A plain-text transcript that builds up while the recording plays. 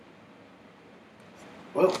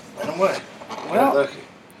Well, anyway. Well,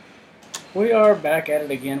 we are back at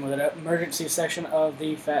it again with an emergency section of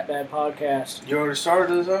the Fat Dad Podcast. You already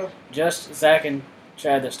started this up? Just Zach and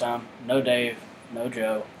Chad this time. No Dave, no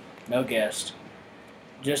Joe, no guest.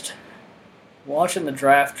 Just watching the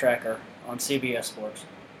draft tracker on CBS Sports.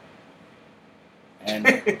 And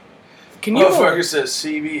can you Motherfucker says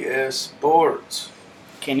CBS Sports.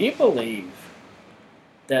 Can you believe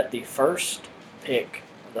that the first pick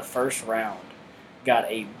of the first round got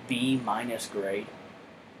a B- grade?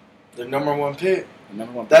 The number one pick.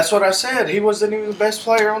 Number one. That's what I said. He wasn't even the best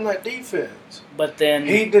player on that defense. But then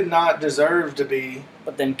he did not deserve to be.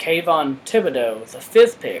 But then Kayvon Thibodeau, the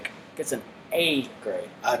fifth pick, gets an A grade.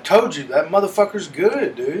 I told you that motherfucker's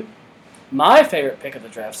good, dude. My favorite pick of the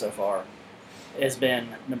draft so far has been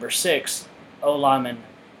number 6, O-lineman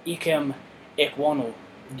Ikem Ekwonu.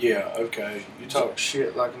 Yeah, okay. You talk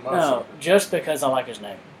shit like a motherfucker. No, just because I like his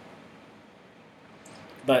name.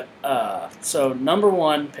 But, so number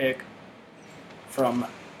 1 pick from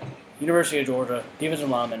University of Georgia, defensive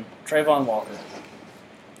lineman, Trayvon Walker.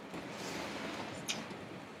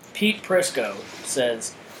 Pete Prisco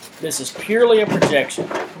says, this is purely a projection.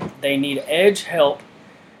 They need edge help,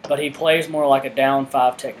 but he plays more like a down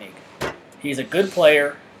 5 technique. He's a good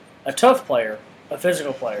player, a tough player, a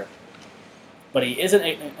physical player, but he isn't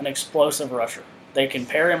an explosive rusher. They can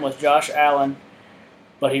pair him with Josh Allen,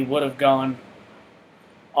 but he would have gone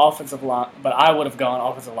offensive line. But I would have gone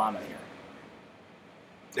offensive lineman here.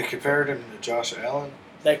 They compared him to Josh Allen?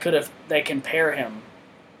 They could have. They can pair him.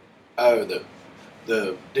 Oh,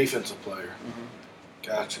 the defensive player. Mm-hmm.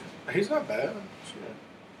 Gotcha. He's not bad. Shit.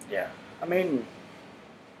 Yeah, I mean,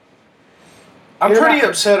 I'm pretty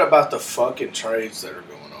upset about the fucking trades that are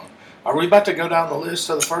going on. Are we about to go down the list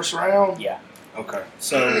of the first round? Yeah. Okay.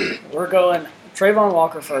 So we're going Trayvon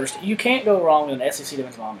Walker first. You can't go wrong with an SEC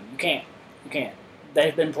defensive lineman. You can't. You can't.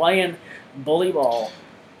 They've been playing bully ball.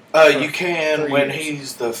 You can when years.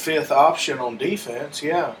 he's the 5th option on defense,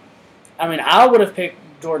 yeah. I mean, I would have picked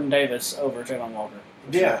Jordan Davis over Trayvon Walker.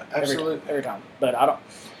 Yeah, absolutely. Every time. But I don't.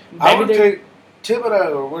 I would pick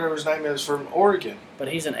Thibodeau or whatever his name is from Oregon. But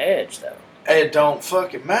he's an edge, though. It don't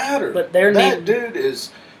fucking matter. But that dude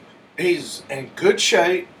he's in good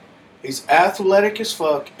shape. He's athletic as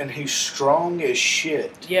fuck, and he's strong as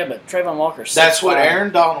shit. Yeah, but Trayvon Walker's 6'5". That's what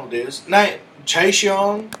Aaron Donald is. Chase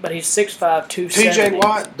Young. But he's 6'5", 270. TJ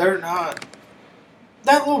Watt, they're not.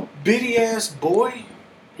 That little bitty-ass boy.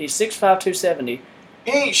 He's 6'5", 270.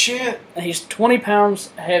 He ain't shit. And he's 20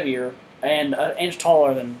 pounds heavier and an inch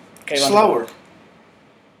taller than Kayvon. Slower.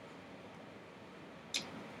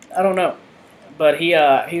 I don't know. But he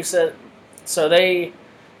said, so they,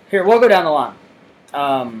 here, we'll go down the line.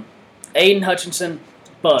 Aiden Hutchinson,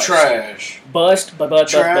 bust. Trash. Bust.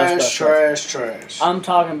 Trash. I'm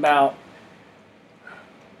talking about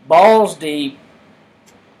balls deep,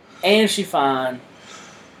 and she fine,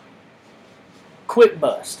 quick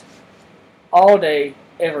bust. All day,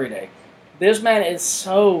 every day. This man is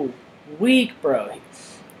so weak, bro.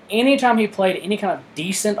 Anytime he played any kind of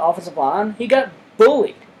decent offensive line, he got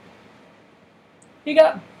bullied. And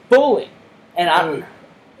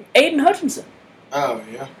Aiden Hutchinson. Oh,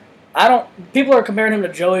 yeah. People are comparing him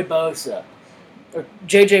to Joey Bosa, or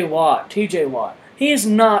J.J. Watt, T.J. Watt. He is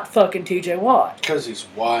not fucking T.J. Watt. Because he's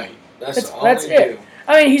white. That's it. Deal.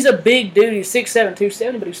 I mean, he's a big dude. He's 6'7",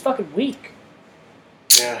 270, but he's fucking weak.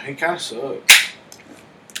 Yeah, he kind of sucks.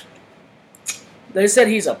 They said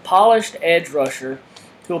he's a polished edge rusher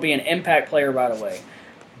who will be an impact player right away.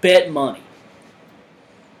 Bet money.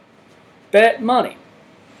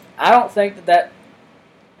 I don't think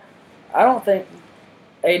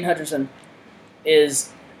Aiden Hutchinson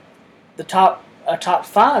is a top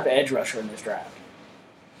 5 edge rusher in this draft.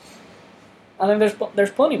 I think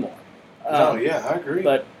there's plenty more. Yeah, I agree.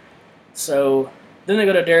 But so then they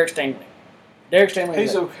go to Derek Stingley.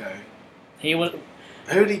 He's okay.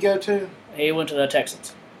 Who'd he go to? He went to the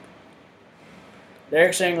Texans.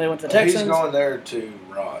 Derek Stingley went to the Texans. He's going there to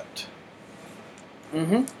rot.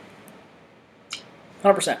 100%.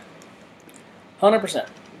 100%.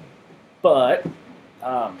 But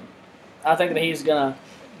I think that he's going to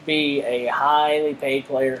be a highly paid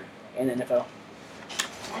player in the NFL.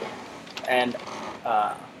 And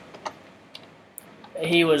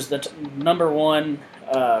he was the number 1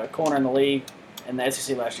 corner in the league in the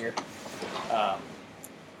SEC last year.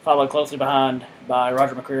 Followed closely behind by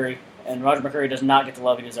Roger McCreary. And Roger McCreary does not get the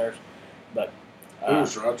love he deserves. But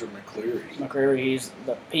who's Roger McCreary? McCreary, he's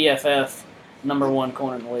the PFF number 1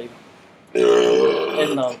 corner in the league.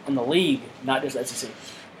 in the league, not just SEC.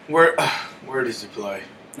 Where does he play?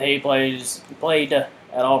 He played at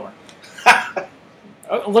Auburn.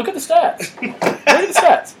 Oh, look at the stats. Look at the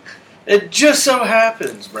stats. It just so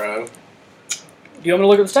happens, bro. Do you want me to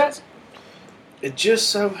look at the stats? It just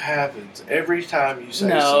so happens every time you say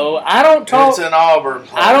No, something. I don't talk. It's an Auburn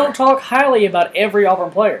player. I don't talk highly about every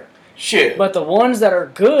Auburn player. Shit. But the ones that are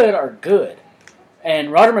good are good.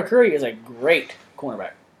 And Roger McCreary is a great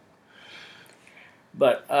cornerback.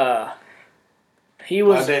 But he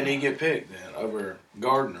was. Why didn't he get picked then over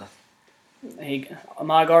Gardner?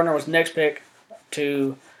 Ahmad Gardner was next pick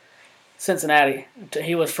to Cincinnati.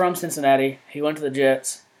 He was from Cincinnati. He went to the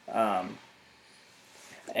Jets.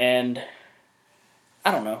 And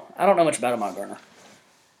I don't know. I don't know much about Ahmad Gardner.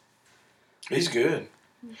 He's good.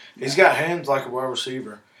 He's got hands like a wide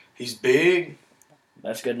receiver. He's big.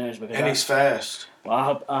 That's good news because he's fast.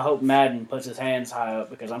 Well, I hope Madden puts his hands high up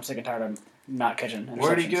because I'm sick and tired of not catching interceptions.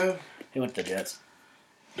 Where'd he go? He went to the Jets.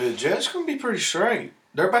 The Jets going to be pretty straight.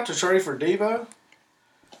 They're about to trade for Deebo.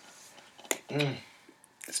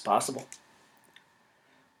 It's possible.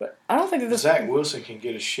 But I don't think that this... Zach Wilson can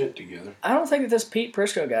get his shit together. I don't think that this Pete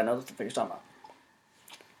Prisco guy knows what the fuck he's talking about.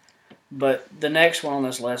 But the next one on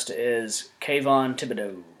this list is Kayvon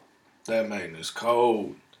Thibodeau. That man is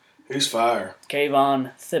cold. He's fire.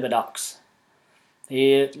 Kayvon Thibodeaux.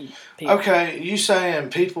 Okay, you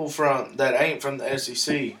saying people that ain't from the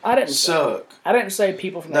SEC suck. I didn't say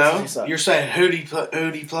people from the SEC suck. You're saying who'd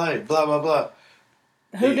he play? Blah, blah, blah.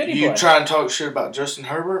 Who did he play? You try and talk shit about Justin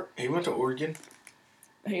Herbert? He went to Oregon.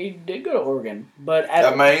 He did go to Oregon, but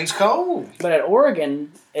that man's cold. But at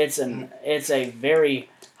Oregon, it's a very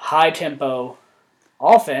high tempo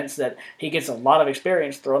offense that he gets a lot of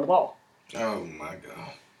experience throwing the ball. Oh my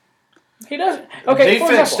god. He doesn't. Okay.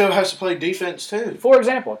 Defense still has to play defense too. For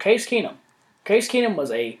example, Case Keenum. Case Keenum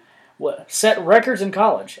was set records in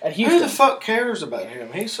college at Houston. Who the fuck cares about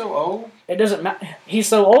him? He's so old. It doesn't matter. He's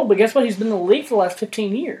so old, but guess what? He's been in the league for the last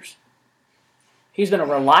 15 years. He's been a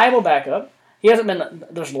reliable backup. He hasn't been.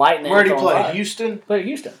 There's light in the Where did he play? Houston? Played at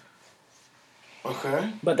Houston.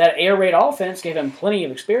 Okay. But that air raid offense gave him plenty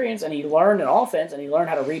of experience, and he learned an offense, and he learned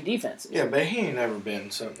how to read defenses. Yeah, but he ain't never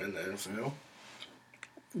been something in the NFL.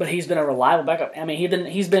 But he's been a reliable backup. I mean,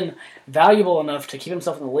 he's been valuable enough to keep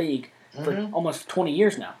himself in the league for almost 20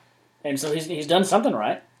 years now, and so he's done something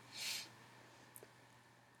right.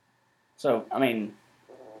 So I mean,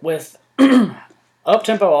 with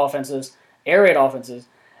up-tempo offenses, air raid offenses,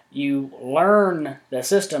 you learn the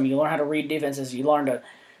system. You learn how to read defenses. You learn to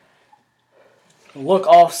look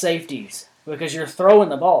off safeties because you're throwing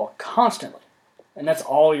the ball constantly, and that's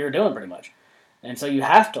all you're doing pretty much. And so you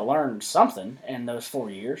have to learn something in those 4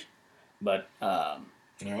 years. But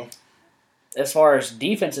as far as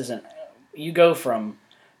defenses, you go from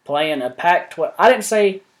playing a Pac-12. I didn't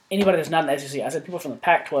say anybody that's not in the SEC. I said people from the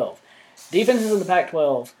Pac-12. Defenses in the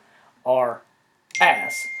Pac-12 are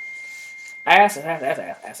ass. Ass.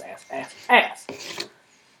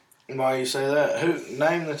 Why you say that?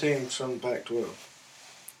 Name the teams from the Pac-12.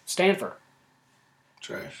 Stanford.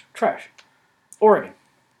 Trash. Oregon.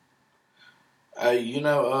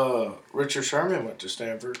 Richard Sherman went to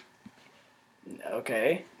Stanford.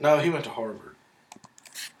 Okay. No, he went to Harvard.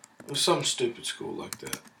 It was some stupid school like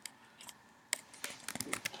that.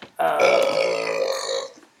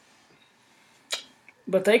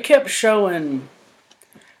 But they kept showing...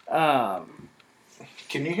 Can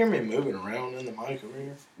you hear me moving around in the mic over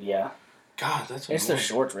here? Yeah. God, that's annoying. It's the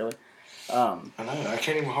shorts, really. I know. I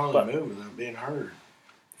can't even hardly move without being heard.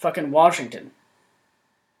 Fucking Washington.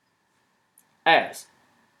 Ass.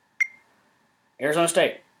 Arizona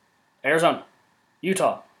State. Arizona.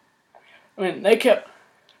 Utah. I mean, they kept...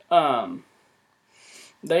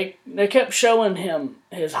 They kept showing him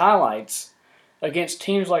his highlights against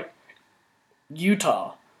teams like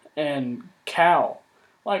Utah and Cal.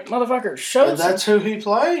 Like, motherfucker, show that's who he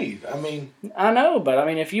played. I mean... I know, but I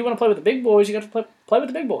mean, if you want to play with the big boys, you got to play with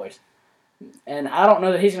the big boys. And I don't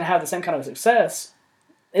know that he's going to have the same kind of success.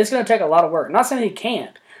 It's going to take a lot of work. Not saying he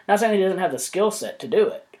can't. Not saying he doesn't have the skill set to do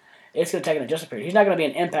it. It's going to take an adjustment period. He's not going to be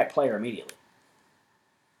an impact player immediately.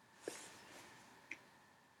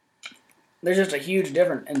 There's just a huge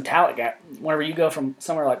difference in talent gap whenever you go from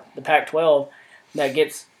somewhere like the Pac-12 that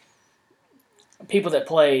gets people that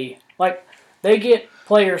play... Like, they get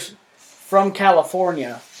players from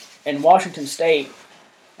California and Washington State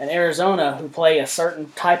and Arizona who play a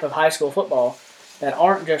certain type of high school football that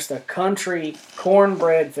aren't just the country,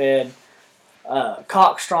 cornbread-fed,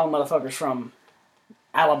 cock-strong motherfuckers from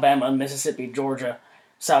Alabama, Mississippi, Georgia,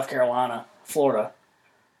 South Carolina, Florida.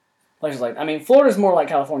 Places like, I mean, Florida's more like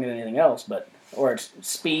California than anything else, or it's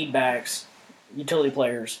speed backs, utility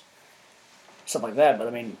players, stuff like that. But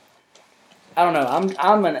I mean, I don't know.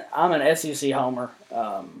 I'm an SEC homer.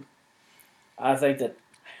 I think that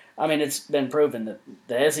I mean, it's been proven that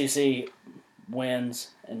the SEC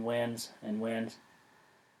wins and wins and wins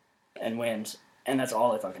and wins, and that's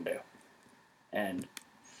all they fucking do. And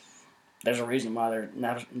there's a reason why the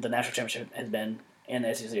national championship has been in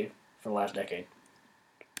the SEC for the last decade.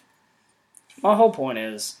 My whole point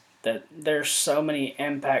is that there's so many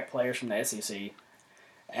impact players from the SEC,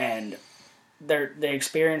 and the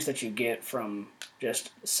experience that you get from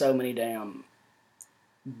just so many damn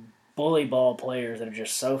bully ball players that are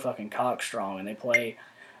just so fucking cock strong, and they play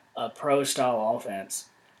a pro style offense.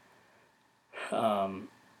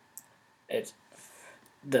 It's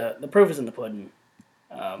the proof is in the pudding,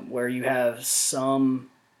 where you have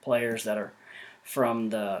some players that are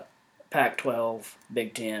from the Pac-12,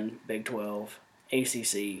 Big 10, Big 12,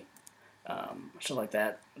 ACC, stuff like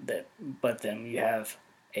that. But then you have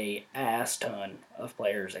a ass ton of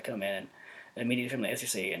players that come in immediately from the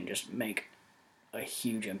SEC and just make a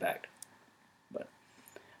huge impact.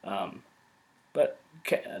 But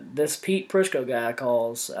this Pete Prisco guy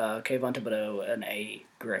calls Kayvon Thibodeau an A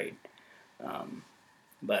grade.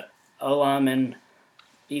 But O-lineman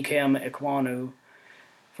Ikem Ekwonu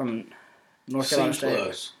from North Carolina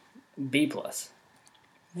State, B plus.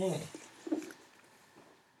 Yeah.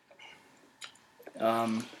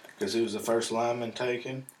 Because he was the first lineman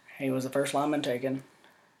taken. He was the first lineman taken.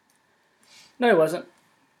 No, he wasn't.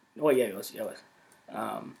 Well, yeah, he was. Yeah, he was.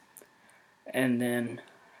 And then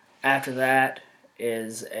after that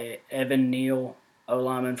is Evan Neal,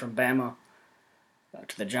 O-lineman from Bama,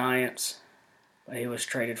 to the Giants. He was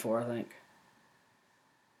traded for, I think.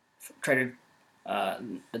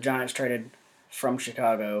 The Giants traded from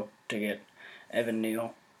Chicago to get Evan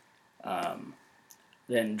Neal.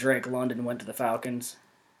 Then Drake London went to the Falcons.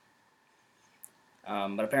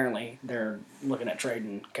 But apparently they're looking at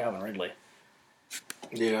trading Calvin Ridley.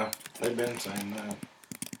 Yeah, they've been saying that.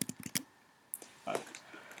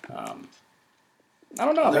 I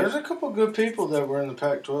don't know. There's a couple good people that were in the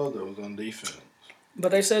Pac-12 that was on defense.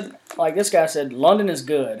 But they said, like this guy said, London is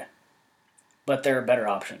good, but there are better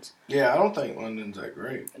options. Yeah, I don't think London's that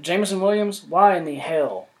great. Jameson Williams, why in the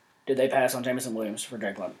hell did they pass on Jameson Williams for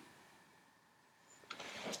Drake London?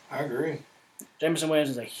 I agree. Jameson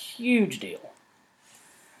Williams is a huge deal.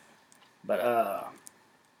 But,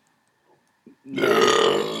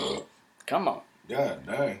 come on. God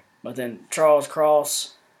dang. But then Charles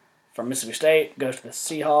Cross from Mississippi State goes to the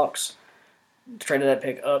Seahawks. Traded that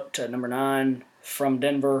pick up to number 9 from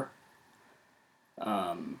Denver.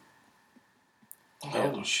 Holy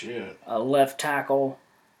shit. A left tackle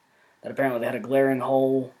that apparently they had a glaring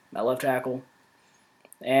hole, that left tackle.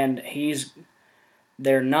 And he's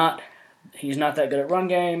not that good at run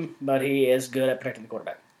game, but he is good at protecting the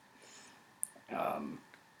quarterback.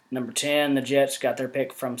 Number 10, the Jets got their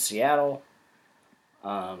pick from Seattle.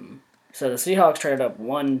 So the Seahawks traded up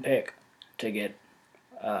 1 pick to get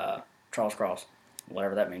Charles Cross,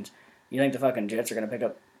 whatever that means. You think the fucking Jets are going to pick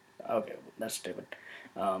up? Okay, that's stupid.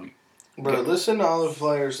 But listen to all the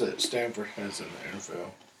players that Stanford has in the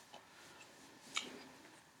NFL.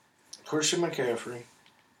 Christian McCaffrey,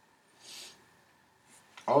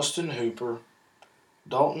 Austin Hooper,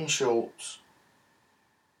 Dalton Schultz,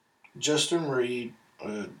 Justin Reed,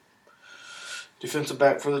 defensive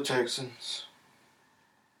back for the Texans,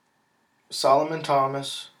 Solomon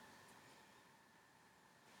Thomas,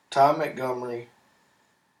 Ty Montgomery,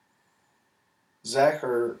 Zach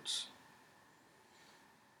Ertz,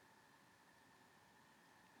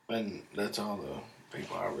 and that's all the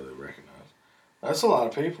people I really recognize. That's a lot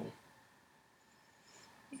of people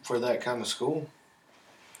for that kind of school.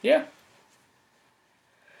 Yeah.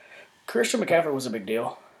 Christian McCaffrey was a big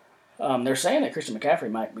deal. They're saying that Christian McCaffrey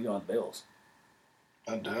might be on the Bills.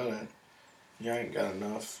 I doubt it. You ain't got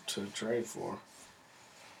enough to trade for.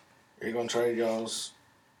 Are you going to trade y'all's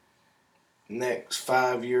next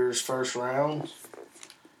 5 years first rounds?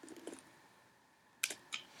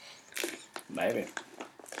 Maybe.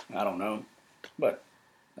 I don't know. But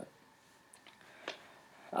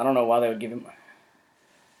I don't know why they would get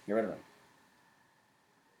rid of him.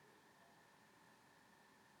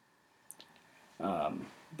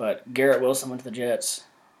 But Garrett Wilson went to the Jets,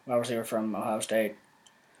 wide receiver from Ohio State.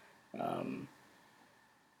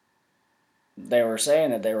 They were saying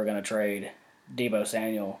that they were going to trade Deebo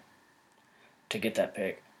Samuel to get that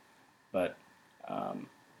pick, but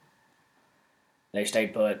they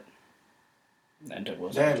stayed put and took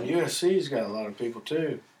Wilson. Damn, USC's got a lot of people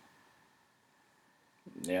too.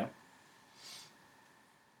 Yeah.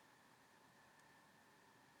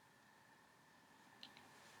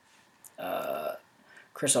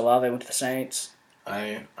 Chris Olave went to the Saints.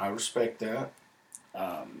 I respect that.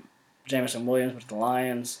 Jameson Williams went to the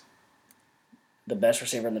Lions. the best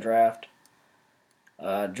receiver in the draft.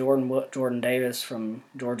 Jordan Davis from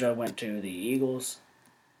Georgia went to the Eagles.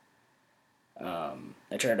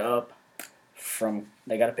 They traded up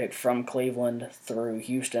they got a pick from Cleveland through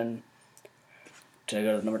Houston to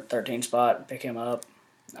go to the number 13 spot and pick him up.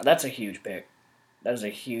 Now, that's a huge pick. That is a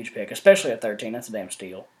huge pick, especially at 13. That's a damn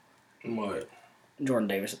steal. What? Jordan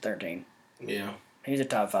Davis at 13. Yeah. He's a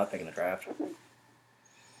top 5 pick in the draft.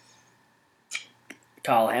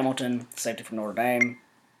 Kyle Hamilton, safety from Notre Dame,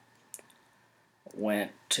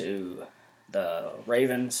 went to the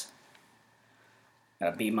Ravens.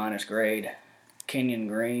 Got a B- grade. Kenyon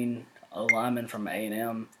Green, a lineman from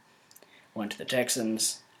A&M, went to the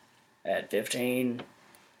Texans at 15.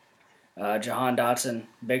 Jahan Dotson,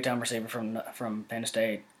 big-time receiver from Penn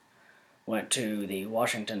State, went to the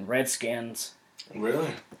Washington Redskins.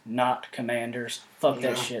 Really? Not Commanders. Fuck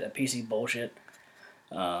that No. shit. That PC bullshit.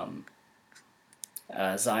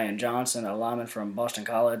 Zion Johnson, a lineman from Boston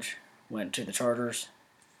College, went to the Chargers.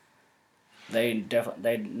 They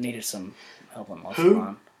needed some help on the offensive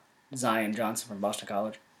line. Zion Johnson from Boston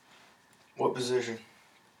College. What position?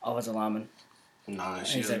 Offensive lineman.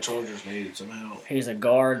 Nice. The Chargers needed some help. He's a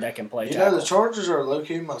guard that can play You tackle. know, the Chargers are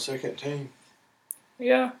low-key my second team.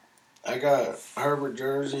 Yeah. I got Herbert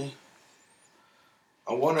jersey.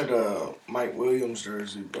 I wanted a Mike Williams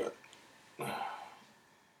jersey, but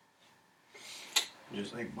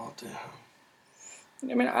just ain't bought that.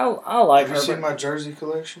 I mean, I like Have you Herbert. seen my jersey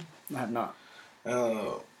collection? I have not.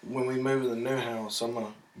 When we move to the new house, I'm going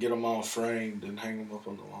to get them all framed and hang them up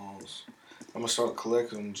on the walls. I'm going to start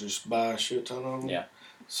collecting them, just buy a shit ton of them. Yeah.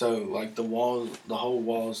 So, like, the whole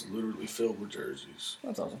wall is literally filled with jerseys.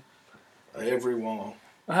 That's awesome. Every wall.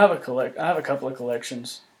 I have a couple of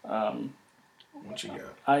collections. What you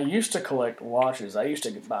got? I used to collect watches. I used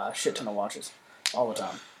to buy a shit ton of watches all the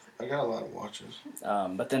time. I got a lot of watches.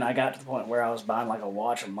 But then I got to the point where I was buying like a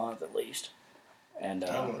watch a month at least. And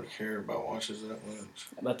I don't really care about watches that much.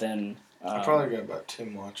 But then I probably got about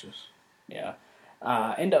 10 watches. Yeah.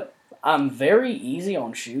 I'm very easy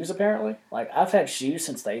on shoes apparently. Like I've had shoes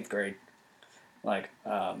since the 8th grade. Like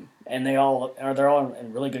and they're all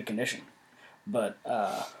in really good condition. But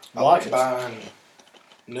watches. I like buying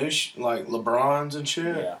new like LeBrons and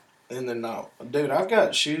shit. Yeah. And then dude, I've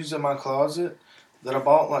got shoes in my closet that I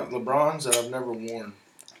bought like LeBrons that I've never worn.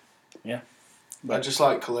 Yeah. I just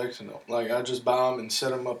like collecting them. Like, I just buy them and set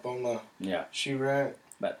them up on the shoe rack.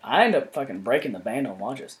 But I end up fucking breaking the band on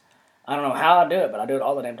watches. I don't know how I do it, but I do it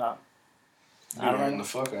all the damn time. You're wearing the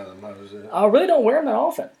fuck out of them. That was it. I really don't wear them that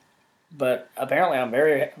often. But apparently I'm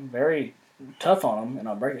very, very tough on them, and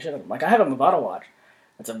I'll break the shit out of them. Like, I have a Movado watch.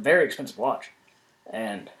 It's a very expensive watch.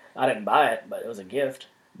 And I didn't buy it, but it was a gift.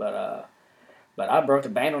 But I broke the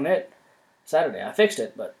band on it Saturday. I fixed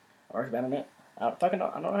it, but I broke the band on it. I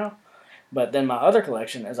don't know how. But then my other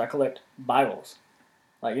collection is I collect Bibles.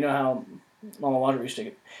 Like, you know how Mama Water used to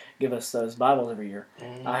give us those Bibles every year?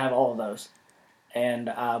 Mm-hmm. I have all of those. And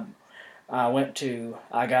I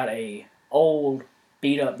got a old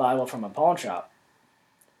beat-up Bible from a pawn shop.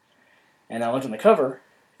 And I looked on the cover.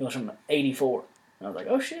 It was from 84. And I was like,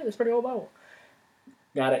 oh, shit, that's a pretty old Bible.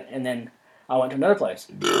 Got it. And then I went to another place.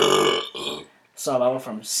 Saw a Bible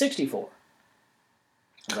from 64.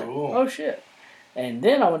 Cool. Like, oh, shit. And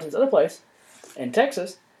then I went to this other place in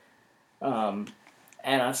Texas, and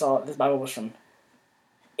I saw this Bible was from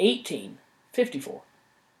 1854.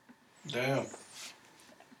 Damn.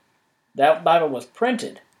 That Bible was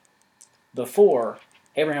printed before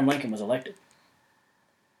Abraham Lincoln was elected.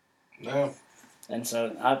 Damn. And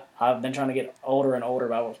so I've been trying to get older and older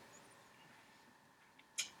Bibles.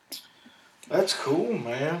 That's cool,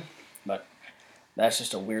 man. But that's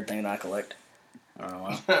just a weird thing that I collect. I don't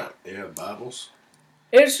know why. Yeah, Bibles.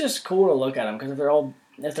 It's just cool to look at them because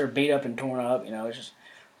if they're beat up and torn up, you know,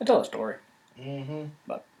 they tell a story. Mm-hmm.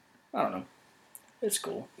 But I don't know, it's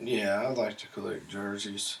cool. Yeah, I like to collect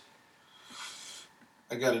jerseys.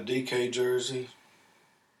 I got a DK jersey.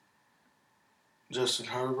 Justin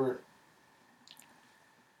Herbert.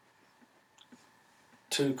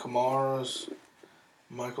 2 Kamaras.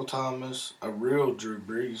 Michael Thomas. A real Drew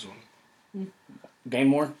Brees one.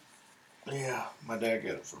 Game worn? Yeah, my dad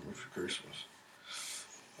got it for me for Christmas.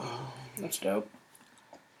 That's dope.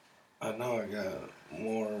 I know I got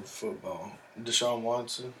more football. Deshaun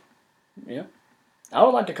Watson. Yeah. I would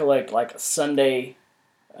like to collect like Sunday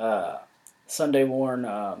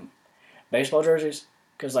worn baseball jerseys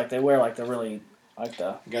because like they wear like the really like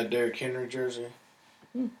the. Got Derrick Henry jersey.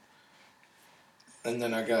 And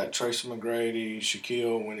then I got Tracy McGrady,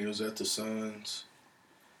 Shaquille when he was at the Suns.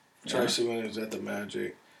 Tracy when he was at the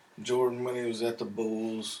Magic. Jordan when he was at the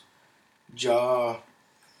Bulls. Ja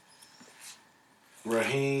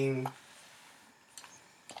Raheem,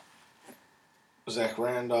 Zach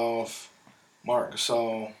Randolph, Mark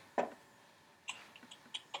Gasol.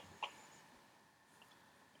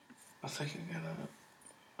 I think I got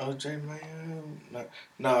a OJ Mayo.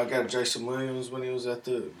 No, I got Jason Williams when he was at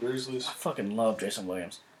the Grizzlies. I fucking love Jason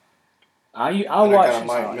Williams. I And watch I got a his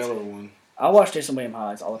Mike highlights. Miller one. I watch Jason Williams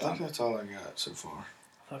highlights all the I think time. that's all I got so far.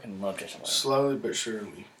 I fucking love Jason Williams. Slowly but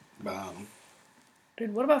surely, behind him.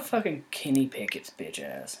 Dude, what about fucking Kenny Pickett's bitch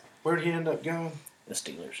ass? Where'd he end up going? The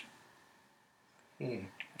Steelers. Hmm.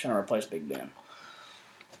 Trying to replace Big Ben.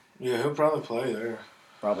 Yeah, he'll probably play there.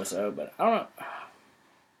 Probably so, but I don't know.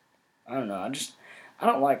 I don't know. I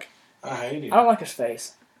don't like. I hate him. I don't like his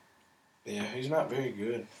face. Yeah, he's not very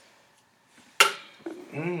good.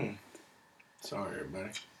 Sorry, everybody.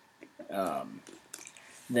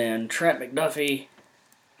 Then Trent McDuffie,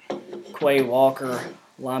 Quay Walker,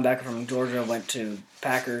 linebacker from Georgia, went to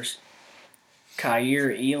Packers.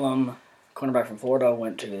 Kyer Elam, cornerback from Florida,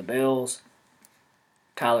 went to the Bills.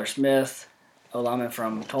 Tyler Smith, O-lineman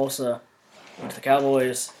from Tulsa, went to the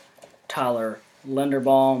Cowboys. Tyler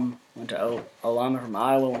Linderbaum went to O-lineman from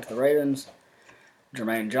Iowa, went to the Ravens.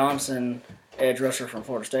 Jermaine Johnson, edge rusher from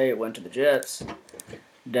Florida State, went to the Jets.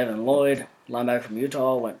 Devin Lloyd, linebacker from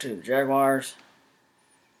Utah, went to the Jaguars.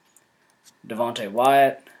 Devontae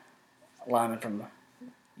Wyatt, lineman from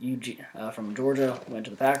from Georgia, went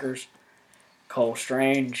to the Packers. Cole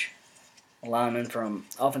Strange,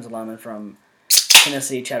 offensive lineman from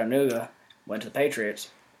Tennessee, Chattanooga, went to the Patriots.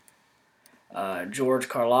 George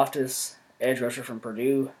Karlaftis, edge rusher from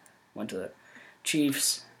Purdue, went to the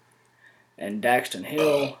Chiefs. And Daxton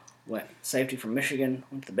Hill, safety from Michigan,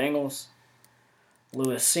 went to the Bengals.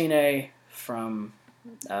 Louis Cine, from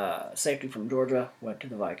safety from Georgia, went to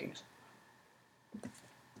the Vikings.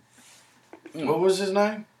 What was his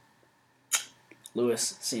name?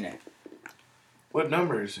 Louis Cine. What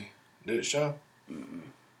number is he? Did it show?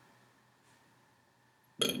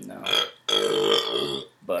 No.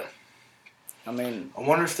 But, I mean... I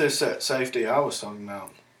wonder if this that safety I was talking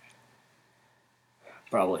about.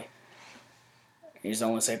 Probably. He's the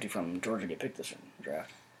only safety from Georgia to get picked this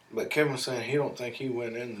draft. But Kevin was saying he don't think he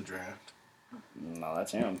went in the draft. No,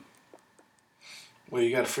 that's him. Well,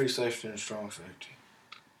 you got a free safety and a strong safety.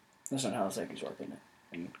 That's not how the safeties work, isn't it?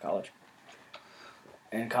 In college.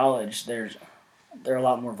 In college, they're a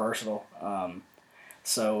lot more versatile.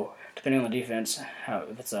 So, depending on the defense,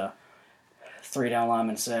 if it's a 3-down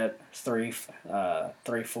lineman set,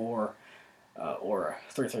 3-4, or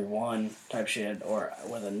a 3-3-1 type shit, or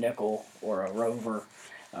with a nickel or a rover,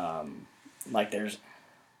 there's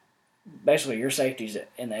basically your safeties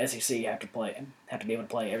in the SEC have to be able to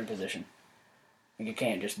play every position. Like it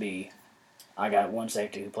can't just be, I got one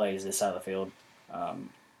safety who plays this side of the field.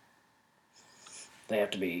 They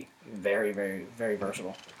have to be very, very, very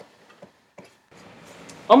versatile.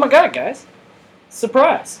 Oh my God, guys!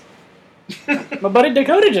 Surprise! My buddy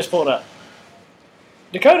Dakota just pulled up.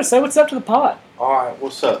 Dakota, say what's up to the pod. Alright,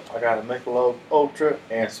 what's up? I got a Michelob Ultra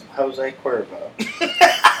and some Jose Cuervo.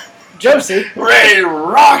 Josie. Ready to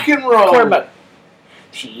rock and roll. Cuervo.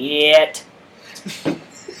 Shit.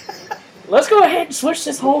 Let's go ahead and switch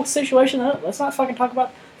this whole situation up. Let's not fucking talk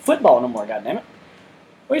about football no more, goddammit.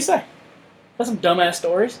 What do you say? Got some dumbass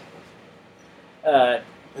stories?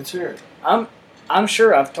 Let's hear it. I'm pretty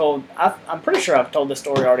sure I've told this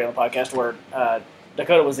story already on the podcast where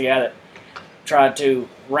Dakota was the guy that tried to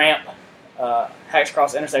ramp Hacks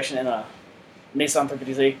Cross intersection in a Nissan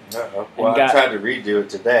 350Z. Well, I tried to redo it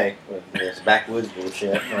today with this backwoods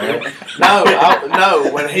bullshit. Right? No,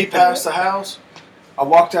 when he passed the house, I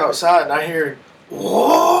walked outside and I hear him,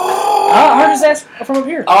 whoa! I heard his ass from up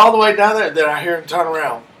here. All the way down there, then I hear him turn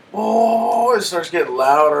around. Whoa! It starts getting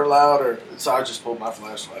louder. So I just pulled my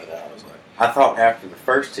flashlight out. I was like, I thought after the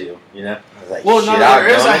first hill, I was like, well, shit, no, there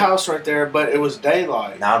is a house right there, but it was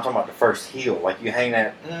daylight. Now I'm talking about the first hill. Like you hang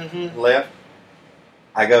that left,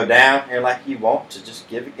 I go down here like you want to just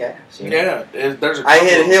give it gas. Yeah, there's a. I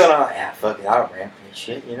hit a hill and I'm like, fuck it, I'll ramp this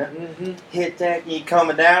shit, Hit that, you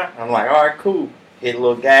coming down. I'm like, all right, cool. Hit a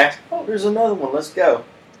little gas. Oh, there's another one. Let's go.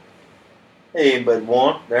 There ain't but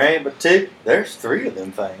one. There ain't but two. There's three of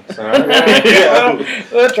them things. The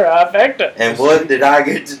trifecta. And what did I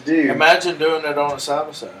get to do? Imagine doing it on a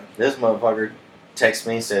side-by-side. This motherfucker texted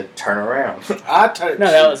me and said, turn around. I texted.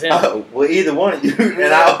 No, that was him. Oh, well, either one of you.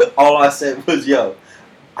 And all I said was, yo,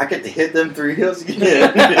 I get to hit them 3 hills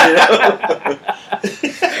again.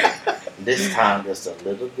 This time just a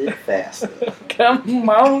little bit faster. Come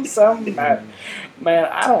on, somebody. Man,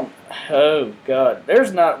 I don't... Oh, God.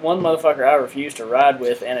 There's not one motherfucker I refuse to ride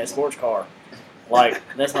with in a sports car. Like,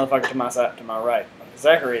 this motherfucker to my right.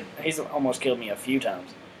 Zachary, he's almost killed me a few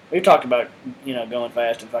times. We've talked about, going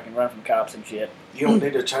fast and fucking run from cops and shit. You don't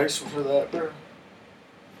need a chaser for that, bro.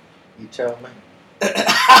 You tell me.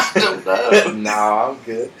 I don't know. No, I'm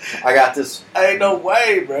good. I got this. Ain't no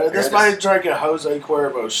way, bro. This Yes. man's drinking Jose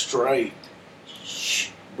Cuervo straight. Shh.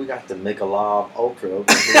 We got the Michelob Ultra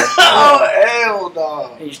over here. Oh, hell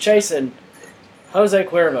no. He's chasing Jose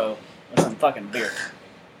Cuervo with some fucking beer.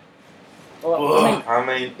 Well, I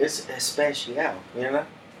mean, it's special, you know?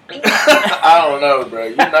 I don't know, bro.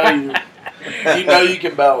 You know you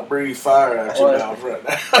can about breathe fire out your mouth right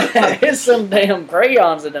now. There's some damn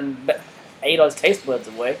crayons that done ate all his taste buds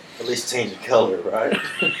away. At least change the color, right?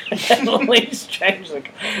 At least change the.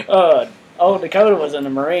 Dakota was in the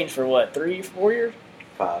Marines for what, 3-4 years?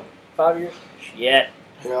 5. 5 years? Shit.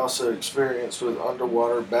 He also experienced with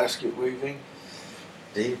underwater basket weaving.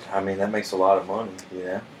 Dude, I mean, that makes a lot of money, you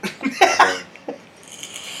know? I mean,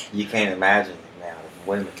 you can't imagine the amount of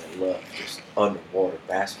women that love just underwater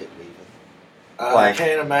basket weaving. I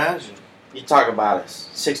can't imagine. You talk about a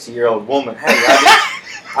 60-year-old woman, hey,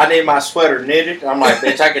 I need my sweater knitted. I'm like,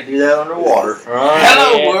 bitch, I could do that underwater. Right?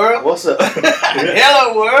 Hello, world. What's up?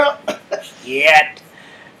 Hello, world. Shit.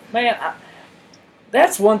 Man,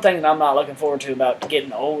 that's one thing that I'm not looking forward to about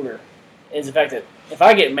getting older is the fact that if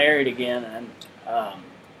I get married again and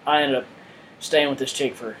I ended up staying with this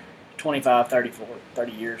chick for 25,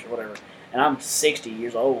 30 years or whatever, and I'm 60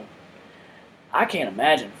 years old, I can't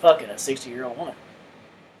imagine fucking a 60-year-old woman.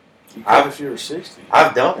 You could if you were 60.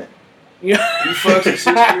 I've done it. You fucked a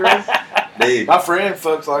 60-year-old? Dude. My friend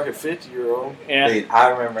fucked like a 50-year-old. Yeah. Dude, I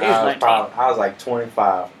remember He was I was like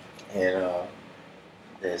 25, and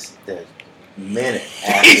the minute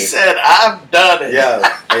after, He said, I've done it. yo,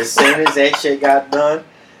 as soon as that shit got done,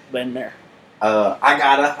 Been there. I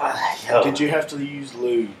got up. Yo, Did you have to use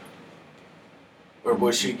lube? Or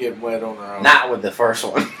was she getting wet on her own? not with the first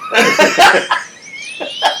one.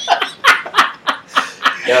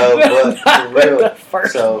 Yo, but for real. The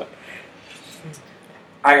first So one.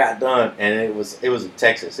 I got done, and it was in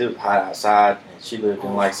Texas. It was hot outside, and she lived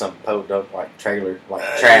in like some poked up like trailer, like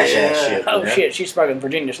trash ass Yeah. shit. Oh you know? shit, she's fucking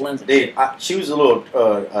Virginia Slims. Dude, she was a little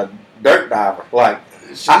a dirt diver. Like,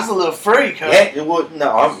 She's a little freak, huh? yeah, it would when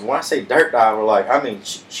I say dirt diver, like, I mean,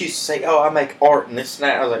 she used to say, "Oh, I make art and this and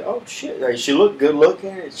that." I was like, "Oh shit!" Like, she looked good looking,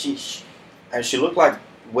 and she looked like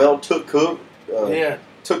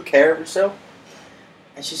took care of herself.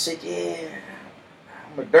 And she said, "Yeah,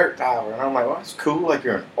 I'm a dirt diver," and I'm like, "Well, that's cool. Like,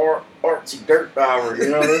 you're an artsy dirt diver, you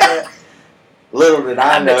know what I mean?" Little did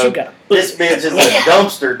I bet know, you got a this bitch is a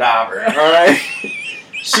dumpster diver. All right,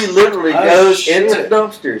 she literally goes into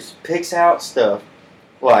dumpsters, picks out stuff.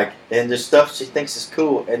 Like, and the stuff she thinks is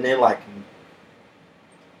cool, and then, like,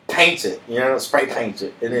 paints it, spray paints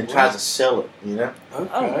it, and then tries to sell it,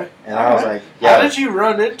 Okay. And I was like, How did you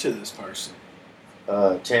run into this person?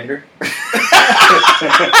 Tinder.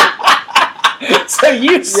 So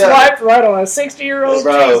you swiped right on a 60-year-old?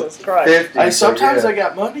 Bro, Jesus Christ. 50, Hey, sometimes so, they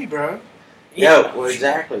got money, bro. yeah. Well,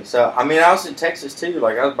 exactly. So, I mean, I was in Texas, too.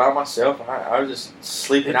 Like, I was by myself. I was just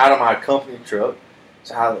sleeping out of my company truck.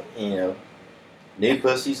 So, new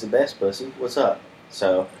pussy's the best pussy. What's up?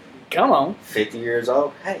 So, Come on. 50 years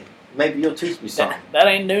old. Hey, maybe you'll teach me something. That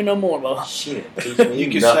ain't new no more, boy. Shit, teach me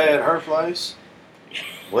You can nothing. stay at her place.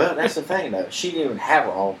 Well, that's the thing, though. She didn't even have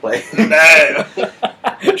her own place. No.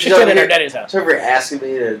 She's been in her daddy's house. She's over here asking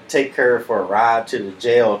me to take her for a ride to the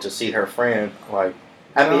jail to see her friend. Like,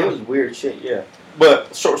 I mean, it was weird shit, yeah.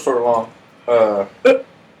 But, short story long,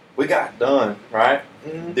 we got done, right?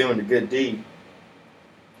 Mm-hmm. Doing the good deed.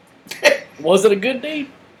 Was it a good deed?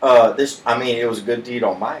 It was a good deed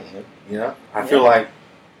on my end, I feel like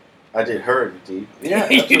I did her a good deed. Yeah,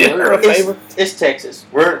 You did her a favor. It's Texas.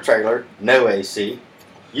 We're in a trailer, no AC.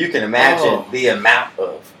 You can imagine the amount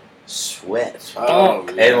of sweat. Oh,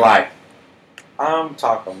 yeah. And like, I'm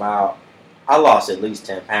talking about, I lost at least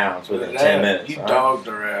 10 pounds within 10 minutes. You right? dogged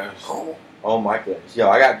her ass. Oh my goodness. Yo,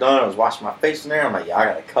 I got done. I was washing my face in there. I'm like, I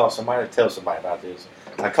got to call somebody to tell somebody about this.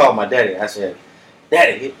 I called my daddy. I said,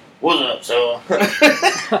 "Daddy, what's up, son?"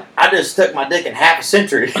 I just stuck my dick in half a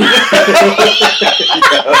century.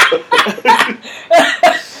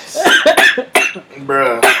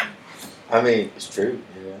 Bruh. I mean, it's true,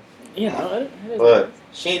 It is. But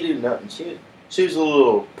she ain't do nothing. She was a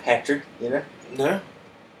little Patrick, No.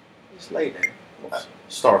 Just lay there.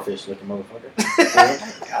 Starfish looking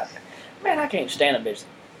motherfucker. God. Man, I can't stand a bitch.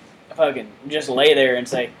 If I can just lay there and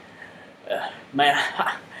say, "Man,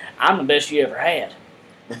 I'm the best you ever had."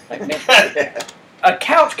 Like, man, a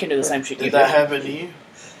couch can do the same shit you Did do. that happen to you?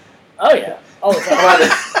 Oh yeah, all the time.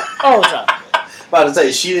 All the time. About to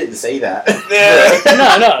say she didn't say that. Yeah.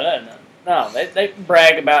 No. No, they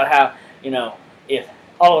brag about how, if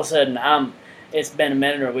all of a sudden it's been a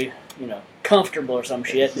minute or we, comfortable or some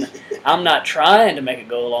shit, and I'm not trying to make it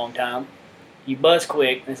go a long time. You buzz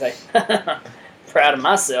quick and say, proud of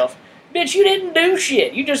myself. Bitch, you didn't do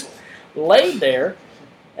shit. You just laid there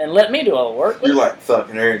and let me do all the work. You're like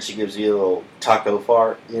fucking her and she gives you a little taco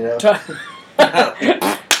fart,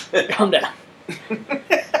 Calm down.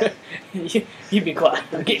 you be quiet.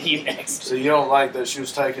 I'm getting you next. So you don't like that she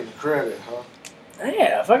was taking the credit, huh?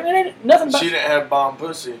 Yeah, fucking it ain't nothing but... She didn't have bomb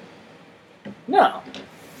pussy. No.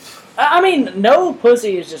 I mean, no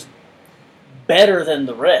pussy is just better than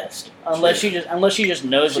the rest. Unless she just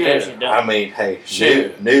knows what she's doing. I mean, hey,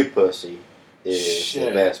 new pussy is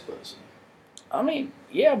the best pussy. I mean,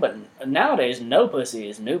 yeah, but nowadays no pussy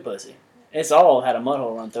is new pussy. It's all had a mud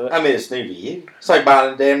hole run through it. I mean, it's new to you. It's like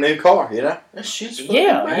buying a damn new car, That shit's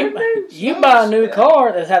you buy a new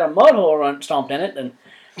car that's had a mud hole stomped in it, then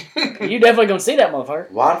you definitely gonna see that motherfucker.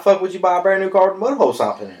 Why the fuck would you buy a brand new car with a mud hole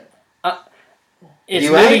stomped in it? It's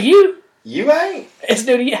new to you. You ain't. It's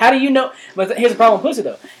new to you. How do you know? But here's the problem with pussy,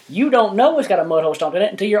 though. You don't know it's got a mud hole stomped in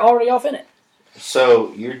it until you're already off in it.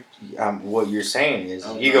 So what you're saying is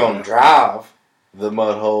you're gonna drive the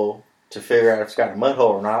mud hole to figure out if it's got a mud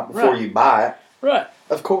hole or not before you buy it. Right.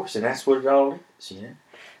 Of course, and that's what it all is,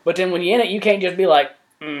 But then when you're in it, you can't just be like,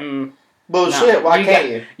 bullshit, why can't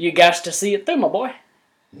you? You got to see it through, my boy.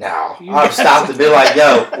 No. I've stopped to be like,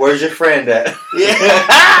 yo, where's your friend at?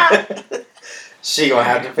 Yeah. She gonna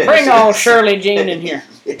have to finish Bring on Shirley Jean in here.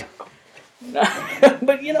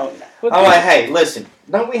 But, I'm like, hey, listen,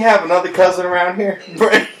 don't we have another cousin around here?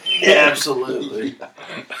 Yeah, absolutely.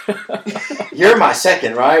 You're my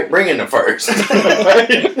second, right? Bring in the first.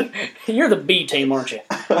 You're the B team, aren't you?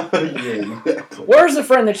 Yeah. Where's the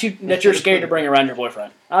friend that you're scared to bring around your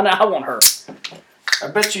boyfriend? I want her. I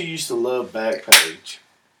bet you used to love Backpage.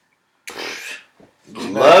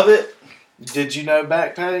 Love it. Did you know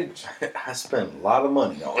Backpage? I spent a lot of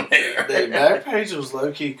money on there. Dude, Backpage was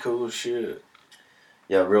low-key cool as shit.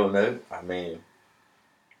 Yeah, real note. I mean,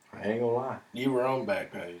 I ain't gonna lie. You were on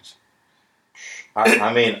Backpage.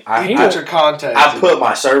 I put your contacts. I put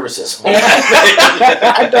my services on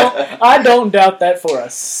I don't doubt that for a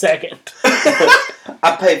second.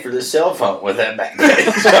 I paid for the cell phone with that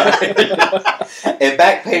Backpage. And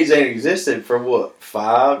Backpage ain't existed for what,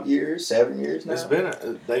 5 years, 7 years now? It's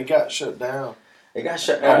been. They got shut down. They got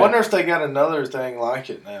shut down. I wonder if they got another thing like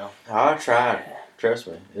it now. I tried. Trust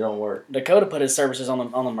me, it don't work. Dakota put his services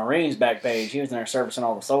on the Marines back page. He was in there servicing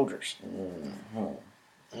all the soldiers. Mm-hmm.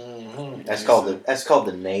 Mm-hmm. That's called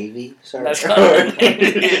the Navy. Sorry. That's called the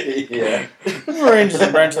Navy. Yeah. Marines was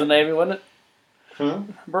a branch of the Navy, wasn't it?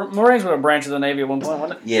 Marines were a branch of the Navy at one point,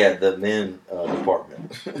 wasn't it? Yeah, the men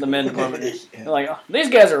department. The men department. Yeah. They're like, these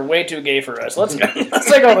guys are way too gay for us. Let's go. Let's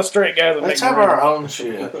take all the straight guys and let's make have Marines. our own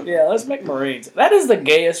shit. Yeah, let's make Marines. That is the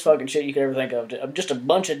gayest fucking shit you could ever think of. Just a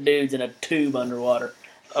bunch of dudes in a tube underwater.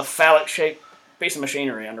 A phallic-shaped piece of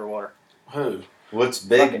machinery underwater. Who? What's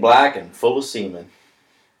big, black, and full of semen?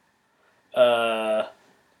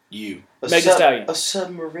 You. Meg the Stallion. A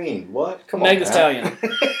submarine. What? Come Meg on. the Stallion.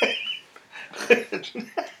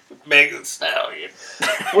 Meg the Stallion.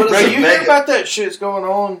 Bro, you hear about that shit's going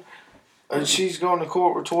on? And she's going to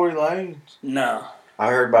court with Tory Lanez? No. I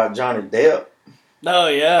heard about Johnny Depp. Oh,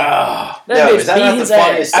 yeah. Is that not the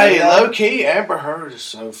funniest thing? Hey, low-key, Amber Heard is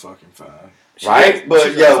so fucking fine. Right?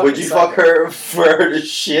 But, would you fuck her for her to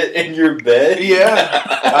shit in your bed? Yeah.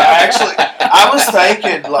 I was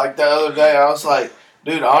thinking, like, the other day, I was like,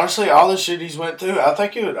 dude, honestly, all the shit he's went through, I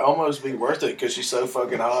think it would almost be worth it because she's so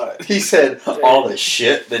fucking hot. He said, all the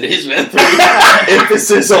shit that he's been through.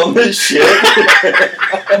 Emphasis on this shit.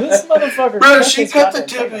 This motherfucker. Bro, she cut the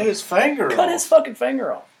tip of his finger off. Cut his fucking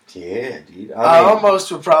finger off. Yeah, dude. I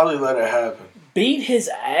almost would probably let it happen. Beat his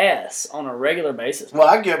ass on a regular basis. Well,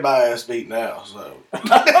 I get my ass beat now, so.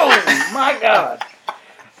 Oh, my God.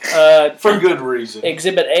 For good reason.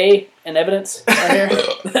 Exhibit A in evidence right here.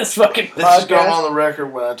 This fucking podcast. This is going on the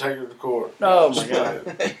record when I take her to court. Oh, my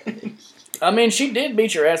God. I mean, she did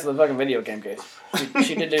beat your ass with a fucking video game case.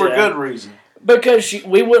 She did do For that. good reason. Because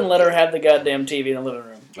we wouldn't let her have the goddamn TV in the living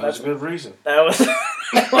room. That's a good reason. That was a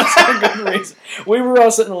good reason. We were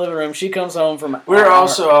all sitting in the living room. She comes home from... We were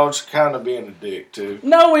also all kind of being a dick, too.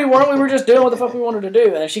 No, we weren't. We were just doing what the fuck we wanted to do.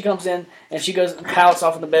 And then she comes in, and she goes and pouts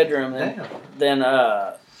off in the bedroom. And then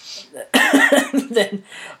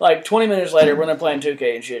like, 20 minutes later, when they're playing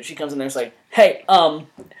 2K and shit, she comes in there and is like, hey,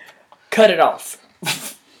 cut it off.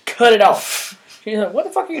 Cut it off. She's like, what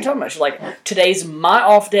the fuck are you talking about? She's like, today's my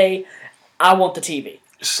off day. I want the TV.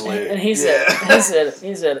 Slick. And he said,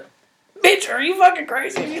 bitch, are you fucking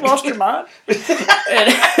crazy? You lost your mind?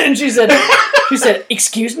 And she said,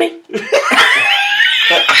 excuse me?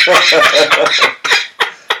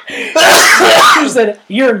 She said,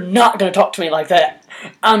 you're not going to talk to me like that.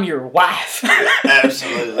 I'm your wife.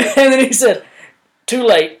 Absolutely. And then he said, too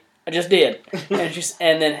late. I just did.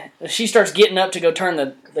 And then she starts getting up to go turn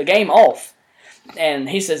the game off. And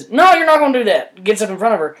he says, no, you're not going to do that. Gets up in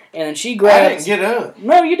front of her. And then she grabs... I didn't get up.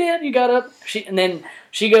 No, you did. You got up. And then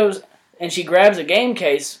she goes and she grabs a game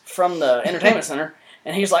case from the entertainment center.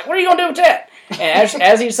 And he's like, what are you going to do with that? And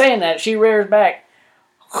as he's saying that, she rears back.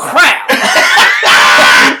 Crap!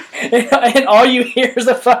 And all you hear is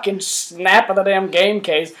the fucking snap of the damn game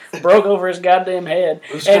case broke over his goddamn head.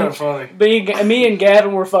 It was kind of funny. Me and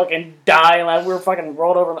Gavin were fucking dying. Like, we were fucking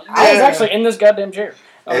rolled over. I was actually in this goddamn chair.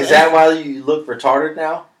 Is that why you look retarded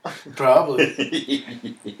now? Probably. She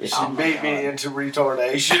beat me into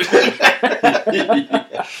retardation.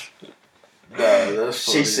 No, that's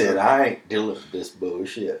funny. She said, I ain't dealing with this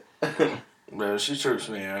bullshit. No, she trips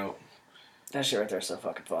me out. That shit right there is so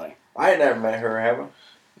fucking funny. I ain't never met her, have I?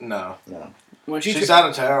 No. When She's out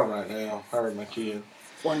of town right now, her and my kid.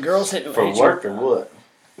 When girls hit For work or what?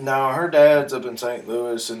 No, her dad's up in St.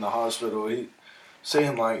 Louis in the hospital. He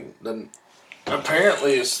seeing like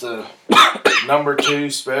apparently it's the number 2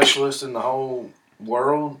 specialist in the whole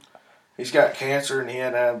world. He's got cancer and he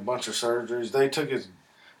had to have a bunch of surgeries. They took his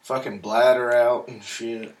fucking bladder out and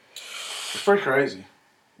shit. It's pretty crazy.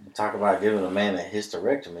 Talk about giving a man a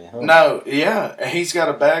hysterectomy, huh? No, yeah. And he's got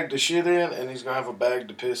a bag to shit in and he's going to have a bag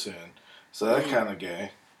to piss in. So that's kind of gay.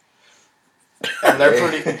 And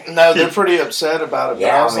they're pretty upset about it. But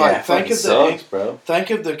Yeah, I was like, think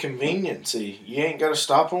of the conveniency. You ain't got to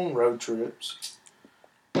stop on road trips.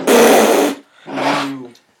 I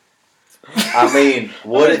mean,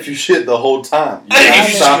 what if you shit the whole time? You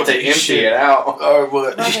gotta stop to empty it out. Or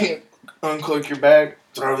what? Unclick your bag,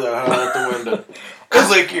 throw that hoe out the window.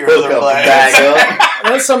 Click your Hook other up, bag. bag up.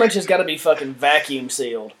 That so much has got to be fucking vacuum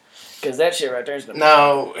sealed. Because that shit right there is going to...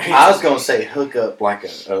 No. I was going to say hook up like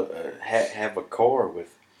have a car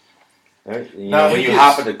with... when you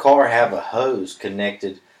hop in the car, have a hose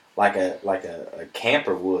connected like a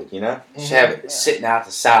camper would, you know? Just have it sitting out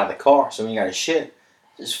the side of the car, so when you got to shit,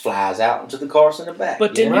 it just flies out into the cars in the back.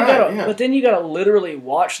 But then you gotta literally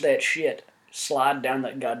watch that shit slide down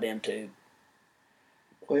that goddamn tube.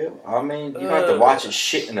 Well, I mean, you have to watch it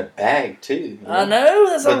shit in a bag, too. You know? I know,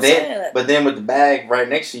 that's what I'm saying. But then with the bag right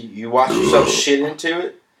next to you, you watch yourself shit into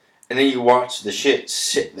it, and then you watch the shit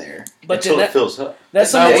sit there until it fills up.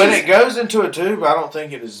 That's when it goes into a tube, I don't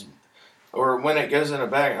think it is... Or when it goes in a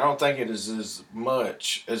bag, I don't think it is as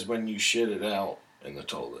much as when you shit it out in the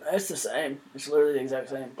toilet. It's the same. It's literally the exact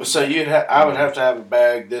same. So I would have to have a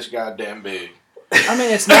bag this goddamn big. I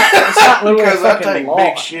mean, it's not literally a fucking log.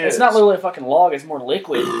 Big shits. It's not literally a fucking log. It's more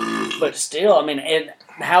liquid. But still, I mean, and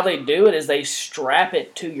how they do it is they strap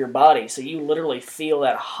it to your body, so you literally feel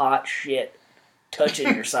that hot shit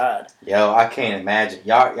touching your side. Yo, I can't imagine.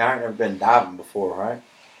 Y'all ain't never been diving before, right?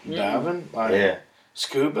 Diving? Like yeah.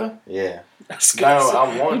 Scuba? Yeah. No,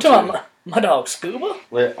 I want you talking about my dog Scuba?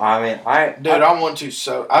 I mean, I want to.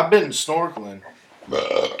 So I've been snorkeling.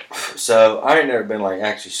 So I ain't never been like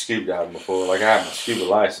actually scuba diving before. Like I have my scuba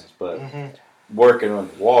license, but working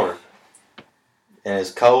underwater and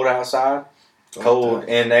it's cold outside, cold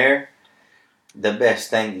in there. The best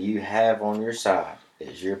thing that you have on your side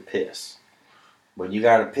is your piss. When you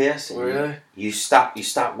gotta piss, and you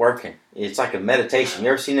stop working. It's like a meditation. You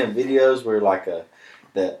ever seen them videos where like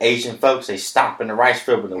the Asian folks, they stop in the rice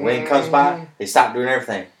field when the wind comes by, they stop doing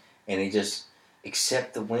everything and they just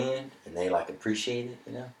accept the wind and they like appreciate it,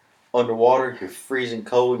 you know? Underwater, you're freezing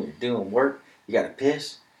cold and you're doing work, you gotta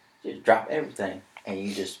piss, you just drop everything and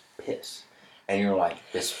you just piss. And you're like,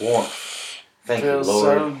 this warmth. Thank you, Lord.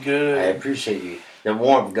 So good. I appreciate you. The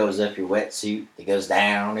warmth goes up your wetsuit, it goes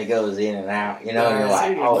down, it goes in and out, you know, and you're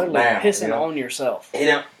like, oh, damn. Pissing on yourself.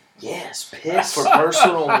 Yes, piss. For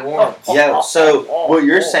personal warmth. Yo, so what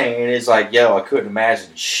you're saying is like, yo, I couldn't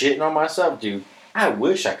imagine shitting on myself, dude. I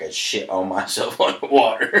wish I could shit on myself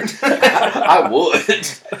underwater. I would.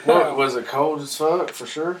 What, was it cold as fuck, for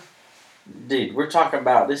sure? Dude, we're talking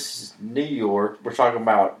about, this is New York, we're talking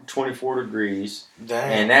about 24 degrees.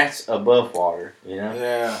 Damn. And that's above water, you know?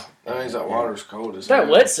 Yeah, that means that water's cold as hell.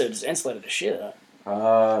 hell. That wetsuit is insulated to shit up.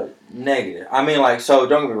 Negative. I mean, like, so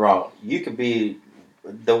don't get me wrong. You could be,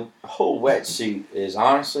 the whole wetsuit is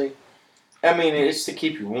honestly, I mean, it's to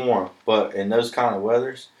keep you warm, but in those kind of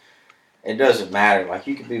weathers, it doesn't matter. Like,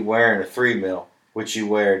 you could be wearing a 3 mil, which you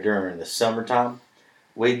wear during the summertime.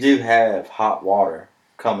 We do have hot water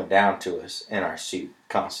coming down to us in our suit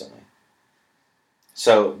constantly.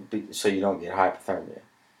 So you don't get hypothermia.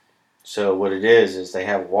 So what it is they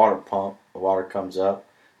have a water pump. The water comes up.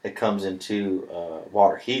 It comes into a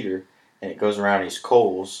water heater, and it goes around these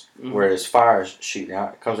coals where this fire's shooting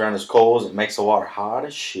out. It comes around these coals. It makes the water hot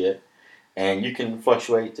as shit, and you can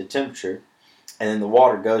fluctuate the temperature. And then the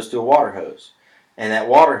water goes to a water hose, and that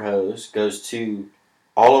water hose goes to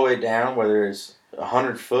all the way down, whether it's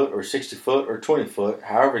 100 foot or 60 foot or 20 foot,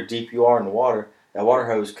 however deep you are in the water. That water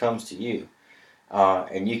hose comes to you,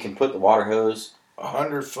 and you can put the water hose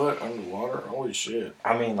 100 foot underwater. Holy shit!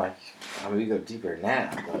 I mean, we go deeper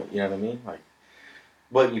now, but you know what I mean.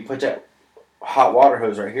 But you put that hot water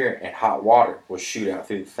hose right here, and hot water will shoot out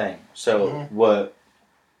through the thing. So what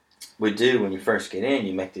we do when you first get in,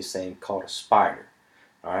 you make this thing called a spider.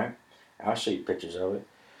 All right, I'll show you pictures of it.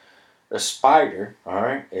 A spider, all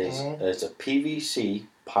right, is a PVC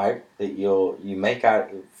pipe that you make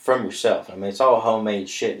out from yourself. I mean, it's all homemade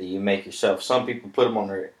shit that you make yourself. Some people put them on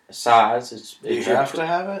their sides. Do you have to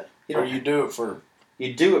have it, or you do it for?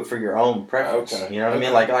 You do it for your own preference. Okay. You know what I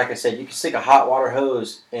mean? Like I said, you can stick a hot water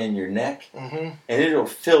hose in your neck, and it'll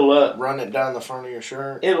fill up. Run it down the front of your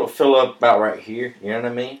shirt. It'll fill up about right here. You know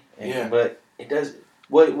what I mean? Yeah. But it does.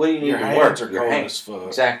 What do you need your to hands work? Are your cold hands. as fuck.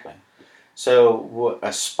 Exactly. So what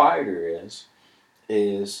a spider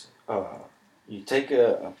is you take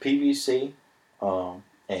a PVC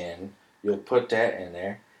and you'll put that in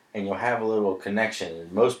there, and you'll have a little connection.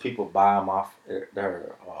 And most people buy them off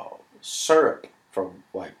their syrup from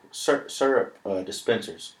syrup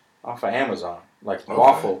dispensers off of Amazon,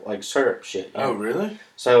 waffle syrup shit. You know? Oh, really?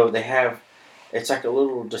 So they have, it's like a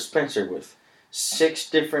little dispenser with 6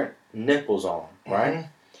 different nipples on them, right?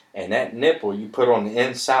 And that nipple you put on the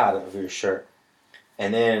inside of your shirt.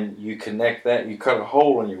 And then you connect that, you cut a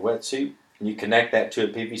hole in your wetsuit, and you connect that to a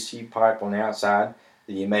PVC pipe on the outside.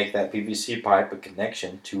 Then you make that PVC pipe a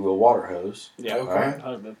connection to a water hose. Yeah, okay.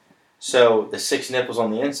 Right? So the 6 nipples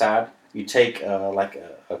on the inside, you take like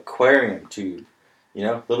a aquarium tube,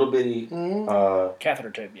 little bitty catheter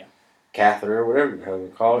tube, yeah. Catheter, whatever the hell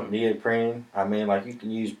you call it, neoprene. I mean, you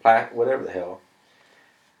can use plastic, whatever the hell.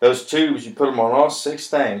 Those tubes, you put them on all 6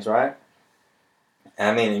 things, right?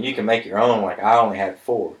 I mean, and you can make your own. I only had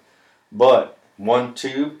 4, but one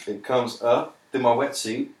tube it comes up through my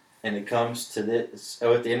wetsuit, and it comes to this.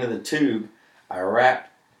 So at the end of the tube, I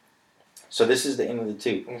wrap. So this is the end of the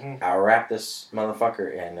tube. I wrap this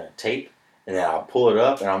motherfucker in tape, and then I'll pull it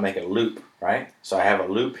up, and I'll make a loop, right? So I have a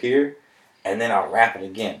loop here, and then I'll wrap it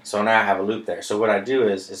again. So now I have a loop there. So what I do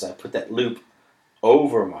is I put that loop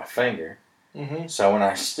over my finger. So when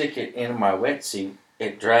I stick it in my wetsuit,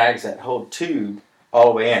 it drags that whole tube all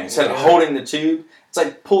the way in. Instead of holding the tube, it's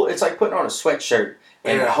like putting on a sweatshirt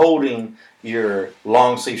and holding your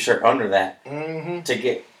long sleeve shirt under that to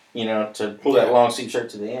get to pull that long sleeve shirt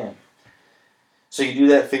to the end. So you do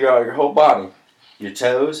that throughout your whole body, your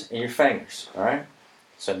toes and your fingers. All right.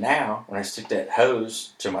 So now when I stick that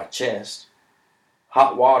hose to my chest,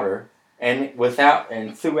 hot water, and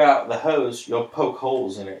throughout the hose you'll poke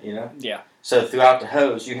holes in it. Yeah. So throughout the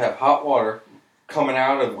hose you have hot water coming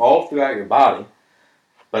out of all throughout your body.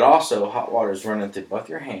 But also, hot water is running through both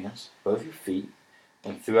your hands, both your feet,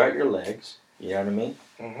 and throughout your legs. You know what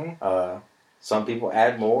I mean? Some people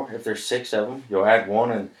add more. If there's 6 of them, you'll add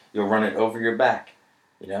 1 and you'll run it over your back.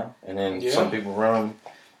 And then some people run them.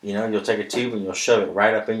 You'll take a tube and you'll shove it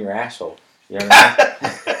right up in your asshole. You know what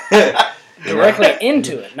I mean? Directly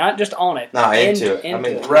into it, not just on it. No, into it. I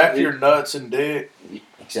mean, wrap your nuts and dick.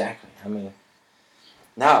 Exactly. I mean,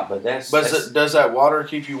 no, but that's. But does that water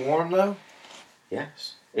keep you warm though?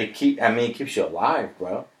 Yes. It keeps you alive,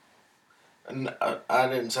 bro. I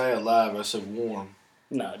didn't say alive. I said warm.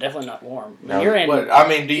 No, definitely not warm. No,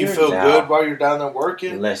 do you feel good while you're down there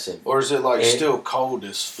working? Listen. Or is it still cold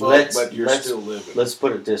as fuck, but you're still living? Let's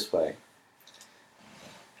put it this way.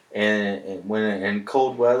 And when in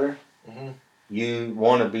cold weather, you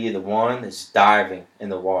want to be the one that's diving in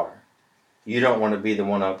the water. You don't want to be the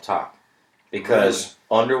one up top. Because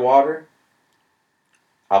underwater,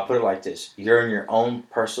 I'll put it like this. You're in your own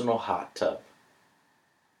personal hot tub.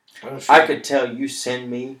 Oh, shit. I could tell you send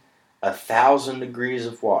me 1,000 degrees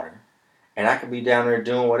of water, and I could be down there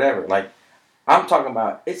doing whatever. I'm talking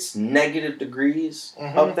about it's negative degrees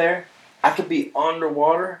up there. I could be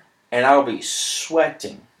underwater, and I'll be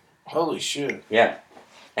sweating. Holy shit. Yeah.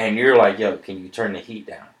 And you're like, yo, can you turn the heat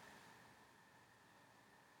down?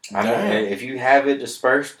 I mean, if you have it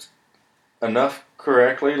dispersed enough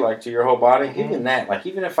correctly, to your whole body, even that,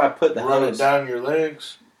 even if I put the run hose, it down your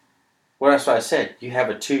legs. Well, that's what I said. You have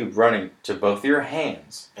a tube running to both your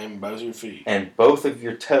hands and both your feet and both of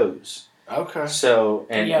your toes. Okay. So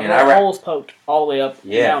and I holes poked all the way up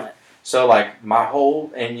and down it. So like my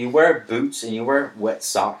whole, and you wear boots and you wear wet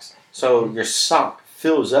socks. So your sock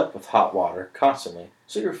fills up with hot water constantly.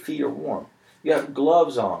 So your feet are warm. You have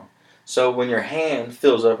gloves on. So when your hand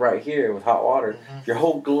fills up right here with hot water, your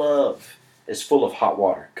whole glove is full of hot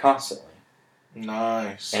water constantly.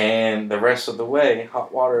 Nice. And the rest of the way,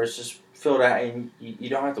 hot water is just filled out, and you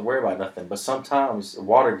don't have to worry about nothing. But sometimes the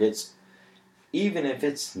water gets, even if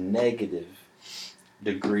it's negative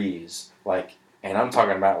degrees, like, and I'm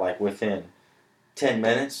talking about like within 10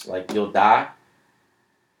 minutes, like you'll die.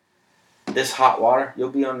 This hot water, you'll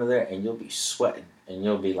be under there and you'll be sweating, and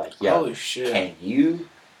you'll be like, yo, holy shit. Can you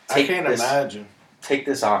I can't imagine. Take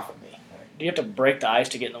this off of me. Do you have to break the ice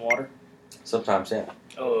to get in the water? Sometimes, yeah.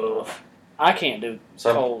 Oh, I can't do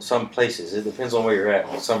cold. Some places. It depends on where you're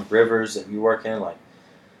at. Some rivers that you work in, like.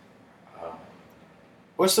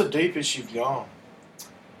 What's the deepest you've gone?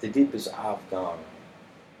 The deepest I've gone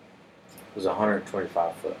was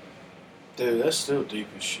 125 foot. Dude, that's still deep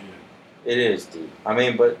as shit. It is deep. And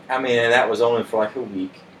that was only for like a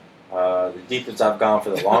week. The deepest I've gone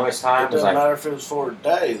for the longest time it was doesn't like. matter if it was for a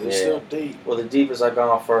day. It's still deep. Well, the deepest I've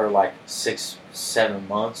gone for like 6-7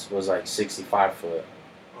 months was like 65 foot.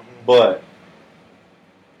 But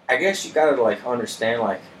I guess you gotta like understand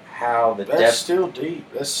like how the depth. That's still deep.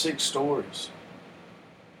 That's 6 stories.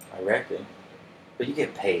 I reckon. But you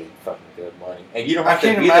get paid fucking good money, and you don't have I to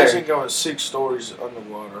can't be imagine there. going 6 stories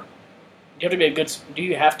underwater. Do you have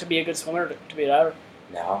to be a good swimmer to be a diver?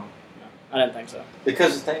 No, I didn't think so.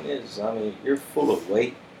 because the thing is, you're full of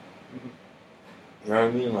weight. You know what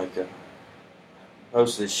I mean? Like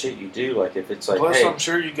most of the shit you do, like if it's like, Plus, hey, I'm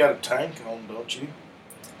sure you got a tank on, don't you?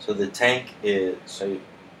 so the tank is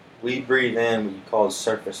we breathe in what you call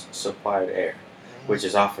surface supplied air, which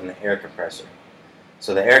is often the air compressor.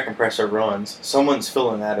 So the air compressor runs. Someone's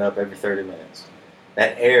filling that up every 30 minutes.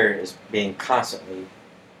 That air is being constantly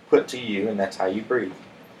put to you, and that's how you breathe.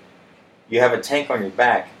 You have a tank on your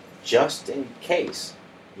back just in case,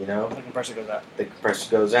 The compressor goes out. the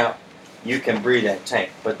compressor goes out. You can breathe that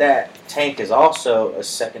tank. But that tank is also a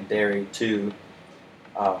secondary to,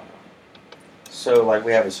 so like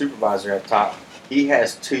we have a supervisor at top. He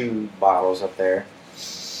has 2 bottles up there,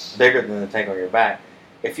 bigger than the tank on your back.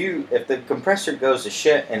 If the compressor goes to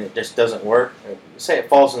shit and it just doesn't work, say it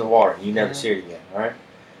falls in the water and you never see it again, all right?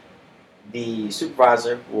 The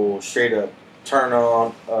supervisor will straight up turn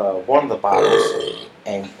on one of the bottles,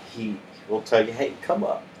 and he will tell you, hey, come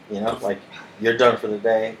up. Like you're done for the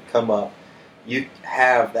day, come up. You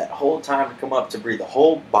have that whole time to come up to breathe the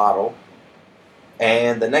whole bottle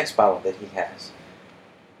and the next bottle that he has.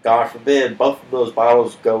 God forbid both of those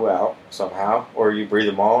bottles go out somehow, or you breathe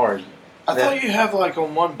them all, or I thought you have like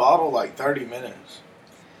on one bottle like 30 minutes.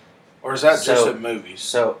 Or is that just in movies?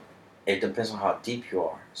 So it depends on how deep you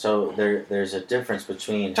are. So there's a difference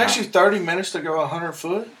between. It takes you 30 minutes to go 100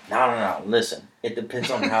 foot? No. Listen, it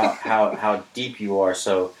depends on how deep you are.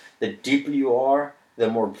 So the deeper you are, the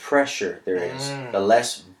more pressure there is, the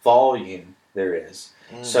less volume there is.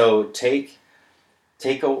 So take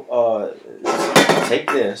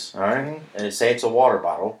this, all right, and say it's a water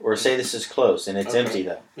bottle, or say this is closed and it's empty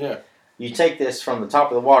though. Yeah. You take this from the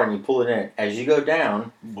top of the water and you pull it in. As you go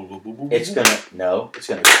down, it's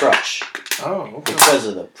gonna crush. Oh, okay. Because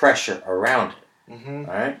of the pressure around it.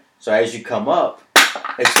 All right. So as you come up,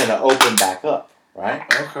 it's gonna open back up. Right.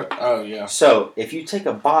 Okay. Oh yeah. So if you take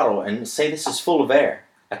a bottle and say this is full of air,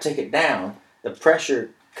 I take it down. The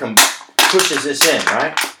pressure pushes this in.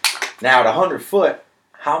 Right. Now at 100 foot,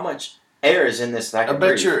 how much air is in this that I can bet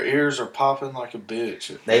breathe? your ears are popping like a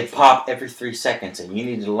bitch. They pop every 3 seconds, and you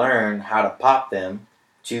need to learn how to pop them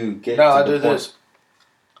to get. No, to I the do point. this.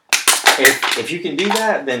 If you can do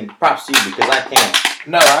that, then props to you because I can't.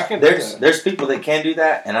 No, I can. There's people that can do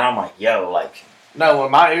that, and I'm like, yo, like. No,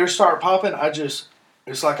 when my ears start popping,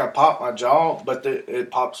 it's like I pop my jaw, but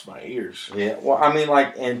it pops my ears. Yeah, well,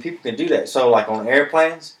 and people can do that. So, like on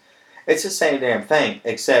airplanes, it's the same damn thing,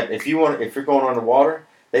 except if you're going underwater,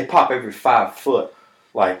 they pop every 5 foot.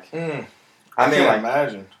 Like, I can't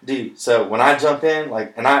imagine, dude. So when I jump in,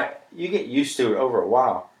 like, you get used to it over a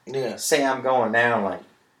while. Yeah. Say I'm going down, like,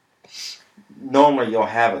 normally you'll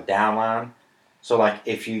have a downline. So like,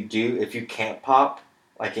 if you can't pop,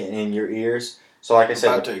 like in your ears. So like I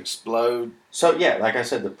said, about to explode. So yeah, like I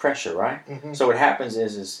said, the pressure, right? Mm-hmm. So what happens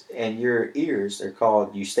is in your ears, they're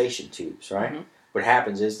called eustachian tubes, right? Mm-hmm. What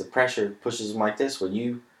happens is the pressure pushes them like this. When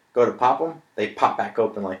you go to pop them, they pop back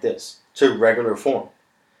open like this to regular form.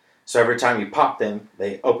 So every time you pop them,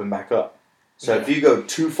 they open back up. So if you go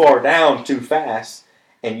too far down too fast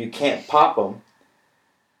and you can't pop them,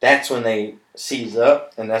 that's when they seize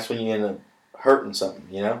up, and that's when you end up hurting something,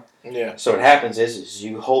 you know? Yeah. So what happens is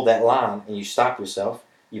you hold that line and you stop yourself.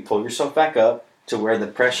 You pull yourself back up to where the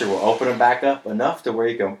pressure will open them back up enough to where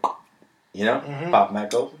you go, you know, pop them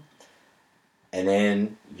back open. And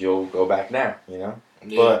then you'll go back down, you know?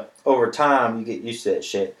 Yeah. But over time, you get used to that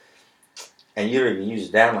shit. And you don't even use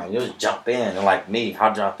a down line. You'll just jump in. And like me,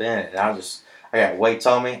 I'll jump in and I got weights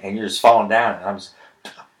on me and you're just falling down. And I'm just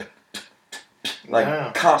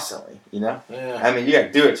like constantly, you know? Yeah. I mean, you got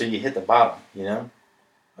to do it till you hit the bottom, you know?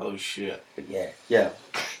 Oh, shit. But yeah.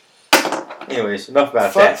 Anyways, enough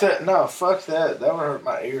about that. Fuck that. No, fuck that. That would hurt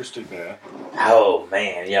my ears too bad. Oh,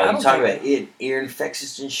 man. Yeah, you talk about ear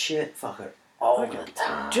infections and shit. Fuck it. All the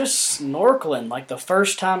time. Just snorkeling, like the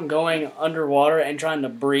first time going underwater and trying to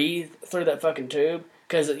breathe through that fucking tube,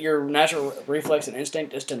 because your natural reflex and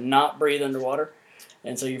instinct is to not breathe underwater,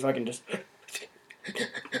 and so you fucking just.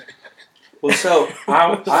 Well, so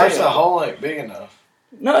the hole ain't big enough.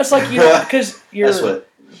 No, it's like because you're. That's what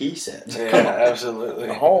he said. Yeah, absolutely.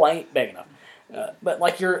 The hole ain't big enough. But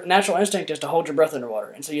like your natural instinct is to hold your breath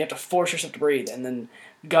underwater, and so you have to force yourself to breathe, and then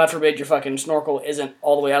God forbid your fucking snorkel isn't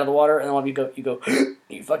all the way out of the water, and then you go,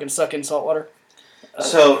 you fucking suck in salt water.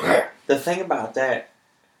 So the thing about that,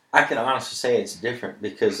 I can honestly say it's different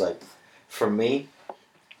because like for me,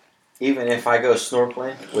 even if I go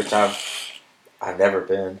snorkeling, which I've never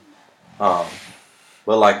been, but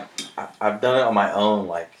like I've done it on my own,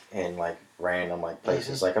 like in like random like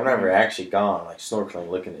places. Like I've never actually gone like snorkeling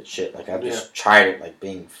looking at shit. Like I've just tried it like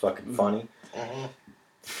being fucking funny.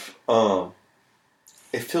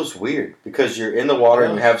 It feels weird because you're in the water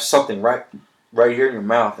and you have something right here in your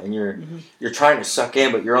mouth and you're trying to suck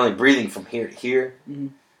in but you're only breathing from here to here.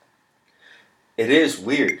 It is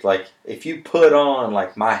weird. Like if you put on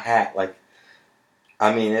like my hat, like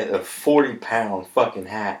I mean a 40-pound fucking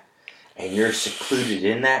hat and you're secluded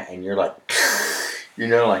in that and you're like you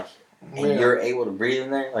know like and you're able to breathe in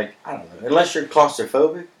there, like, I don't know. Unless you're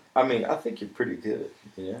claustrophobic, I mean, I think you're pretty good,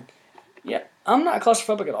 you know? Yeah, I'm not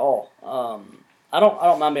claustrophobic at all. I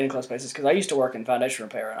don't mind being in close spaces because I used to work in foundation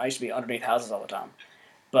repair and I used to be underneath houses all the time.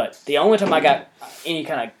 But the only time I got any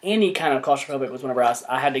kind of claustrophobic was whenever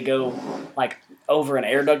I had to go like over an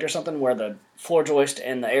air duct or something where the floor joist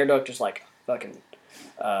and the air duct is like fucking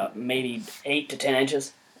maybe 8 to 10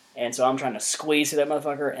 inches. And so I'm trying to squeeze through that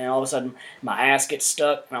motherfucker, and all of a sudden my ass gets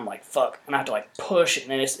stuck, and I'm like, fuck. And I have to like push it,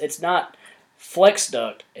 and it's not flex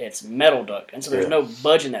duct, it's metal duct. And so there's no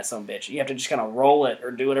budging that son of a bitch. You have to just kind of roll it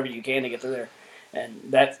or do whatever you can to get through there.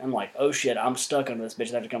 And I'm like, oh shit, I'm stuck under this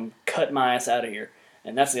bitch. I have to come cut my ass out of here.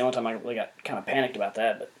 And that's the only time I really got kind of panicked about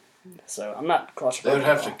that. But so I'm not claustrophobic. They would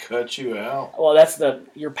have to cut you out. Well, that's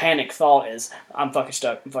your panic thought is, I'm fucking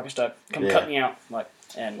stuck. Come cut me out. Like,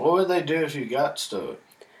 and what would they do if you got stuck?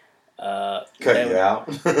 Cut you out.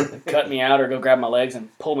 Cut me out or go grab my legs and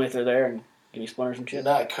pull me through there and give me splinters and shit.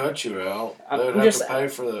 Not cut you out. They would have to pay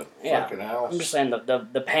for the fucking house. I'm just saying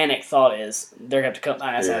the panic thought is they're going to have to cut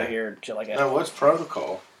my ass out of here and shit like that. Now, what's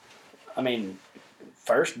protocol? I mean,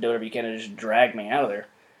 first, do whatever you can to just drag me out of there.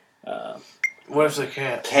 What if they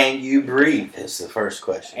can't? Can you breathe is the first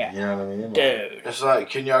question. Yeah. You know what I mean? Dude. It's like,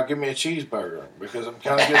 can y'all give me a cheeseburger? Because I'm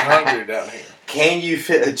kind of getting hungry down here. Can you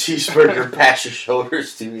fit a cheeseburger past your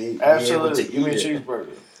shoulders to eat? Absolutely. Give me a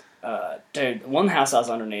cheeseburger. Dude, one house I was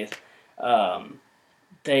underneath,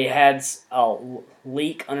 they had a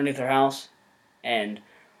leak underneath their house, and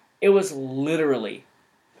it was literally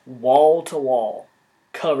wall to wall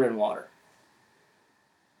covered in water.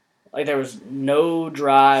 Like there was no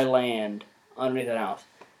dry land underneath the house.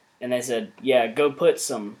 And they said, yeah, go put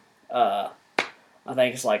some, I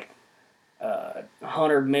think it's like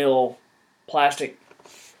 100 mil plastic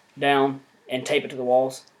down and tape it to the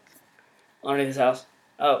walls underneath his house.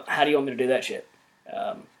 Oh, how do you want me to do that shit?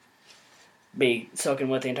 Be soaking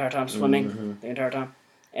wet the entire time, swimming the entire time.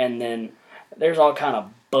 And then there's all kind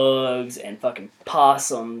of bugs and fucking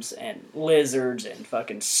possums and lizards and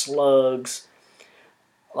fucking slugs.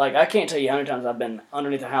 Like, I can't tell you how many times I've been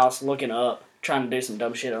underneath the house looking up, trying to do some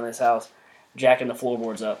dumb shit on this house, jacking the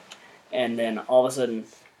floorboards up, and then all of a sudden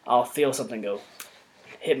I'll feel something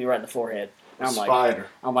hit me right in the forehead. And I'm spider.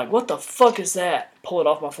 I'm like, what the fuck is that? Pull it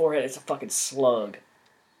off my forehead. It's a fucking slug.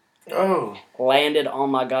 Oh. Landed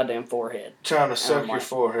on my goddamn forehead. Trying to suck your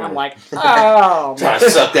forehead. I'm like, oh. Trying to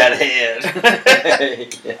suck that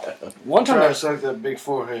head. Yeah. One time I sucked that big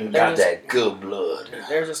forehead. Got that good blood.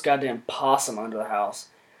 There's this goddamn possum under the house.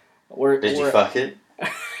 Did you fuck it?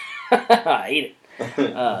 I ate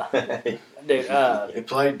it. Dude, it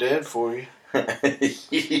played dead for you.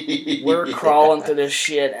 We're crawling through this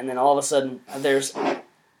shit, and then all of a sudden, there's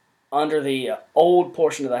under the old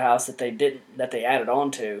portion of the house that they added on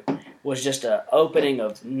to, was just a opening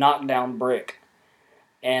of knockdown brick,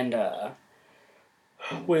 and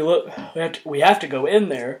we have to go in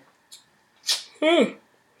there, and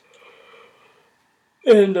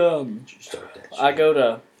I go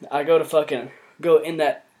to fucking go in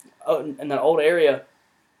that old area,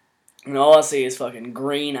 and all I see is fucking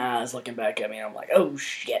green eyes looking back at me, and I'm like, oh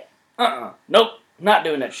shit, nope, not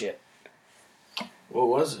doing that shit. What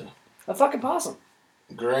was it? A fucking possum.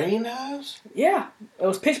 Green eyes? Yeah, it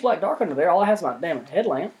was pitch black dark under there. All I had was my damn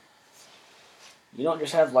headlamp. You don't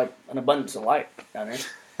just have like an abundance of light down there.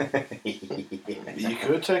 You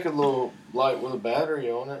could take a little light with a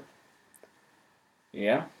battery on it.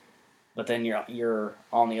 Yeah, but then you're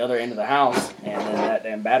on the other end of the house, and then that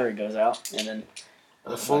damn battery goes out, and then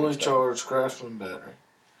a fully charged Craftsman battery.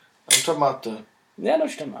 I'm talking about the. Yeah, I know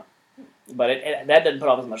what you're talking about. But that doesn't put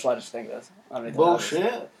off as much light as you think it does.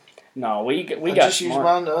 Bullshit. No, we got just smart. Used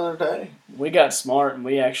mine the other day. We got smart, and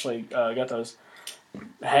we actually got those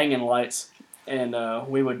hanging lights, and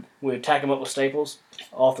we would tack them up with staples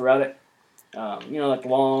all throughout it. Like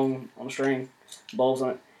long on a string, bulbs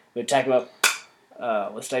on it. We'd tack them up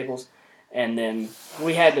with staples, and then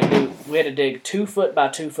we had to dig 2 foot by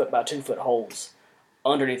 2 foot by 2 foot holes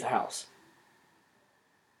underneath the house.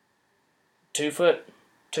 2 foot,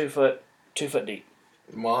 2 foot, 2 foot deep.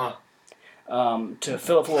 Why? To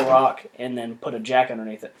fill it full of rock and then put a jack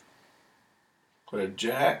underneath it. Put a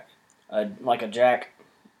jack? Like a jack.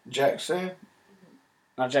 Jack stand?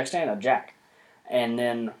 Not a jack stand, a jack. And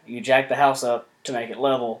then you jack the house up to make it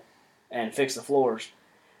level and fix the floors.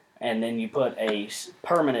 And then you put a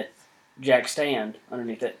permanent jack stand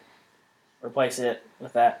underneath it. Replace it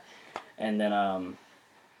with that. And then,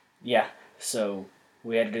 so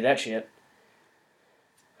we had to do that shit.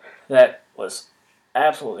 That was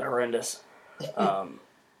absolutely horrendous.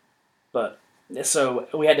 But so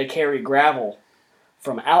we had to carry gravel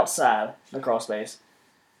from outside the crawl space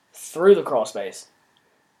through the crawl space.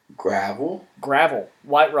 Gravel,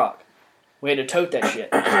 white rock. We had to tote that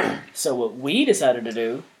shit. So what we decided to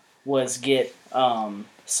do was get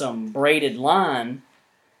some braided line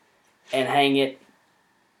and hang it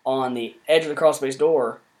on the edge of the crawl space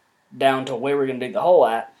door down to where we're going to dig the hole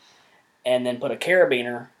at, and then put a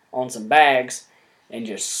carabiner on some bags and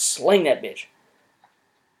just sling that bitch.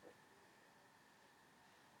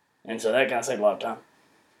 And so that kind of saved a lot of time.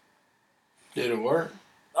 Did it work?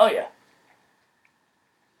 Oh, yeah.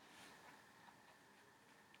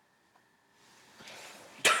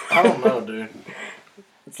 I don't know, dude.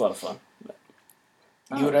 It's a lot of fun.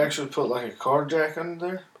 You would actually put like a car jack under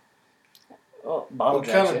there? Oh, bottle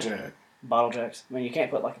jacks. What kind of jack? Bottle jacks. I mean, you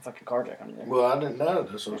can't put like a fucking car jack under there. Well, I didn't know.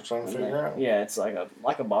 That's what I was trying to figure out. Yeah, it's like a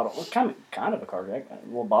bottle. Well, kind of a car jack. A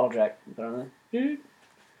little bottle jack. Put on there.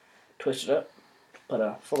 Twist it up. Put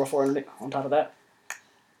a 4x4 on top of that.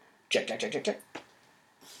 Jack. You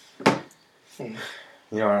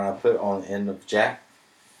know what I put on the end of jack?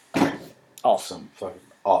 Awesome. Fucking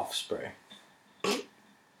off spray.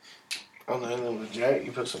 On the end of the jack,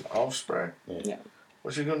 you put some off spray? Yeah.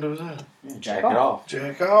 What you gonna do with that? Jack it off.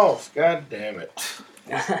 Jack off. God damn it.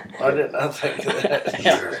 I did not think of that.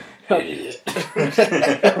 You're an idiot.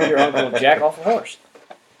 Your uncle jack off a horse.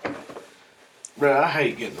 Bro, I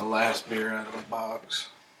hate getting the last beer out of a box.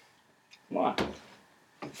 Why?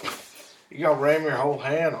 You gotta ram your whole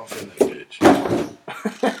hand off in that bitch.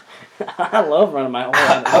 I love running my whole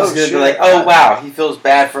hand. I was going to be like, oh wow, he feels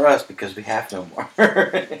bad for us because we have no more.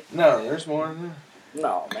 No, there's more than that.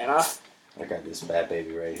 No, man. I got this bad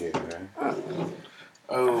baby right here, man.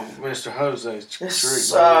 Oh, Mr. Jose.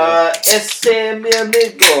 Ese mi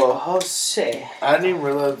amigo, Jose. I didn't even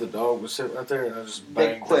realize the dog was sitting right there, and I just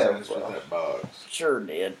banged his ass with that box. Sure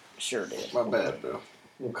did. My bad, Bill.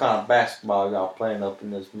 What kind of basketball y'all playing up in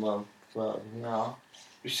this month? Well, no.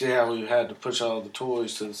 You see how we had to push all the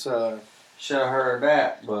toys to the side? Should have heard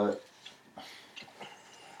that, but...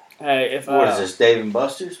 Hey, if What is this, Dave and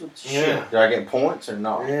Buster's? What the Yeah. shit? Do I get points or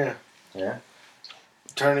not? Yeah. Yeah?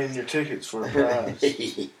 Turn in your tickets for a prize.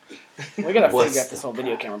 we gotta figure out this whole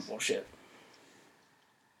video camera bullshit.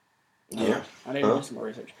 Yeah. I need to do some more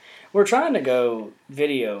research. We're trying to go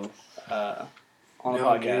video on the Go on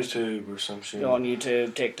podcast. YouTube or some shit. Go on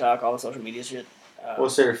YouTube, TikTok, all the social media shit.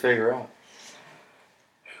 What's there to figure out?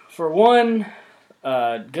 For one,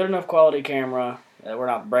 good enough quality camera that we're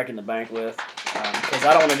not breaking the bank with. Because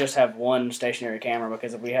I don't want to just have one stationary camera,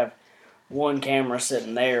 because if we have one camera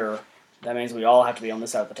sitting there, that means we all have to be on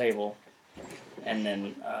this side of the table. And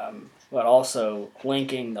then, but also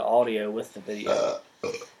linking the audio with the video.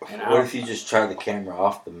 And What if you just try the camera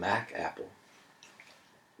off the Mac Apple?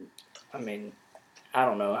 I mean, I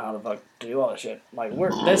don't know how the fuck to do all this shit. Like,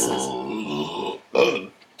 this is...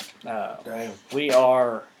 Damn. We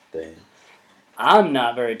are. Damn. I'm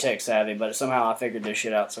not very tech savvy, but somehow I figured this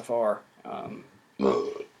shit out so far. I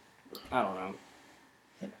don't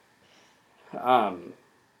know.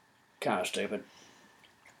 Kind of stupid.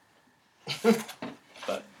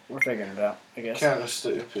 But we're figuring it out, I guess. Kind of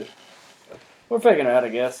stupid. We're figuring it out, I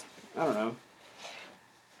guess. I don't know.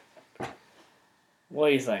 What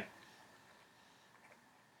do you think?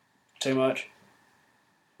 Too much?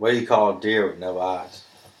 What do you call a deer with no eyes?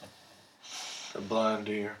 A blind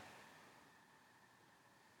deer.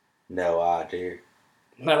 No eye deer.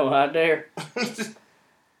 No, I dare.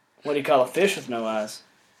 What do you call a fish with no eyes?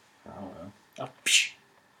 I don't know. A psh.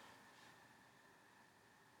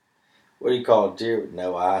 What do you call a deer with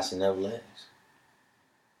no eyes and no legs?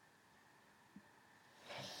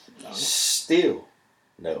 No. Still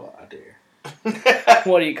no eye deer.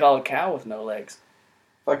 What do you call a cow with no legs?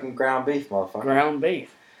 Fucking ground beef, motherfucker. Ground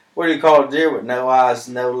beef. What do you call a deer with no eyes,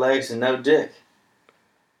 no legs, and no dick?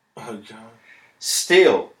 Oh, God.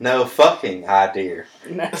 Still no fucking idea.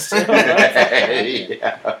 Still no fucking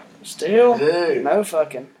Yeah. Still Dude. no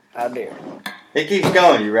fucking idea. It keeps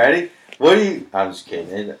going. You ready? What do you... I'm just kidding.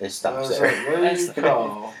 It I stops was there. like, what do you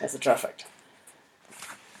call? That's the trifecta.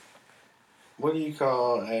 What do you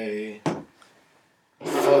call a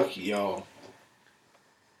fuck y'all?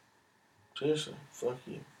 Seriously, fuck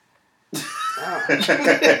you.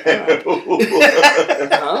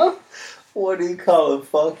 Huh? What do you call it?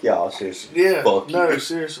 Fuck y'all, seriously. Yeah, Fuck no, you.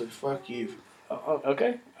 seriously, fuck you. Oh,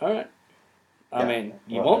 okay, all right. I Yeah. mean,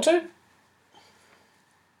 you Well, want to?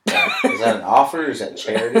 Is that an offer or is that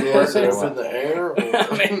charity? Yeah, is it Or up in what? the air? Or?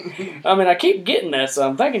 I mean, I keep getting that, so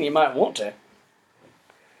I'm thinking you might want to.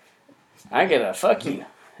 I get a fuck you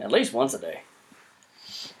at least once a day.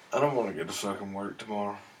 I don't want to go to fucking work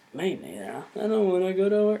tomorrow. Me neither. I don't want to go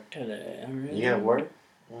to work today. I really You got work?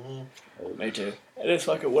 Mm-hmm. Me too. And it's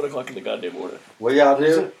fucking 1 o'clock in the goddamn morning. What y'all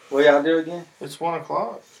Is do? it? What y'all do again? It's 1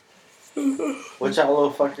 o'clock. What y'all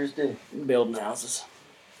little fuckers do? Building houses.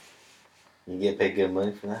 You get paid good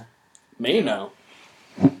money for that? Me, no.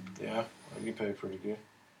 Yeah, I get paid pretty good.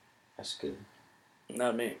 That's good.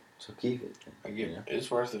 Not me. So keep it. I get You know?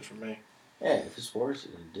 it's worth it for me. Yeah, if it's worth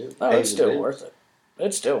it, then do it. Oh, Pay it's the still bills. worth it.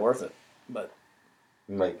 It's still worth it. But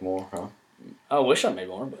You make more, huh? I wish I made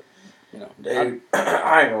more, but, you know. Dude,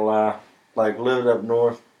 I ain't gonna lie. Like, living up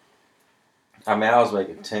north, I mean, I was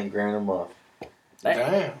making 10 grand a month.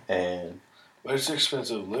 Damn. And, But it's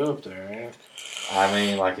expensive to live up there, ain't it? I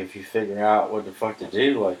mean, like, if you figure out what the fuck to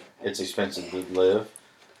do, like, it's expensive to live.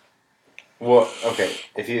 Well, okay,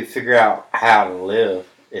 if you figure out how to live,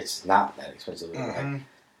 it's not that expensive to live. Mm-hmm. Like,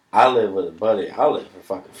 I live with a buddy. I live for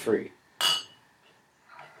fucking free.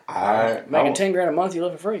 Making 10 grand a month, you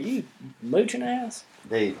live for free. You mooching ass.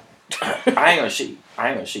 Dude, I ain't gonna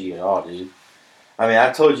shit you at all, dude. I mean,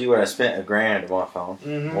 I told you what I spent $1 grand a month on.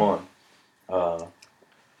 Mm-hmm. One.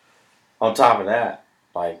 On top of that,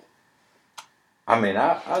 like, I mean,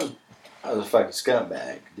 I was a fucking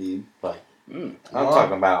scumbag, dude. Like, I'm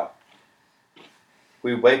talking about.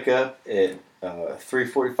 We wake up at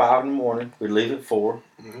 3:45 in the morning. We leave at 4.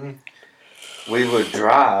 Mm-hmm. We would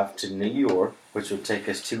drive to New York, which would take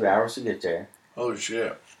us 2 hours to get there. Oh,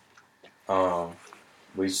 shit.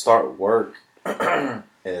 We start work at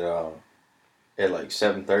like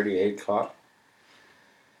 7:30, 8 o'clock.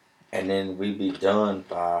 And then we'd be done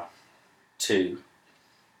by 2.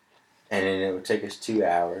 And then it would take us 2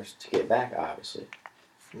 hours to get back, obviously.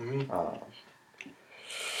 Mm-hmm.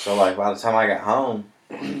 So, like, by the time I got home,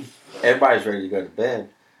 everybody's ready to go to bed.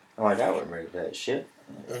 I'm like, I wasn't ready for that shit.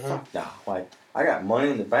 Mm-hmm. Fuck nah. Like, I got money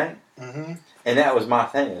in the bank. Mm-hmm. And that was my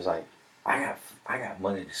thing. It was like, I got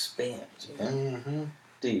money to spend. You know? Mm-hmm.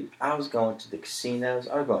 Dude, I was going to the casinos.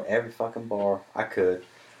 I was going to every fucking bar I could.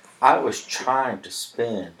 I was trying to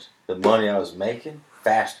spend the money I was making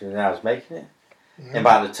faster than I was making it. Mm-hmm. And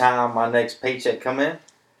by the time my next paycheck come in,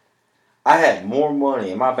 I had more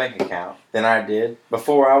money in my bank account than I did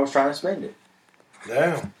before I was trying to spend it.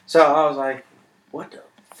 Damn. So I was like, what the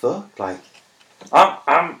fuck? Like,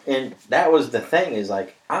 and that was the thing is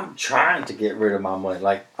like, I'm trying to get rid of my money.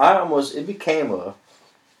 Like, it became a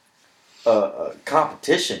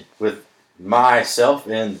competition with myself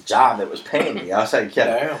and the job that was paying me. I was like,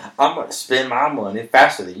 yeah, Damn. I'm going to spend my money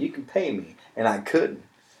faster than you can pay me. And I couldn't.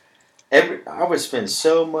 I would spend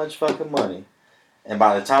so much fucking money. And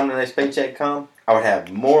by the time the next paycheck come, I would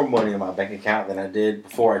have more money in my bank account than I did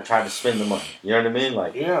before I tried to spend the money. You know what I mean?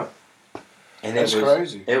 Like, Yeah. and That's it was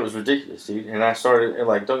crazy. It was ridiculous, dude. And I started,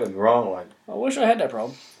 like, don't get me wrong, like, I wish I had that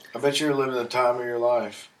problem. I bet you're living the time of your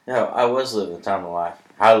life. yeah, I was living the time of life.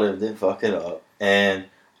 I lived it fucking up. And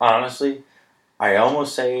honestly, I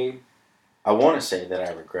almost saved I want to say that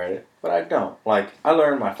I regret it, but I don't. Like, I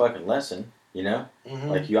learned my fucking lesson, you know? Mm-hmm.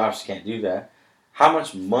 Like, you obviously can't do that. How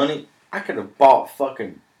much money? I could have bought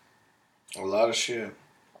fucking... A lot of shit.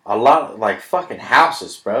 A lot of, like, fucking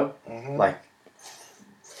houses, bro. Mm-hmm. Like,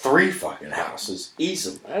 3 fucking houses.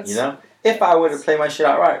 Easily, That's- you know? If I would have played my shit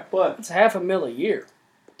out right. But... It's $500,000 a year.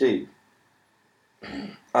 Dude.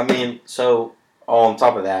 I mean, so... On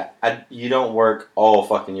top of that, you don't work all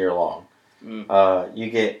fucking year long. You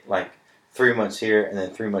get, like... 3 months here, and then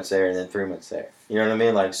 3 months there, and then 3 months there. You know what I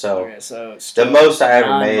mean? Like, so... Okay, so the most I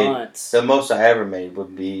ever made... months. The most I ever made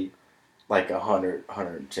would be, like, 100,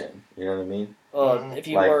 110. You know what I mean? If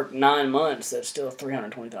you Like- work 9 months, that's still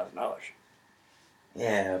 $320,000.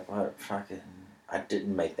 Yeah, but fucking... I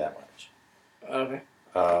didn't make that much.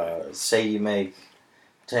 Okay. Say you make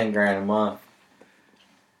 10 grand a month.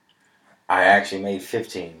 I actually made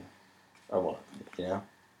 15 a month, you know?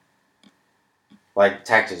 Like,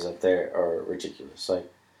 taxes up there are ridiculous.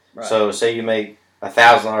 Like, Right. so say you make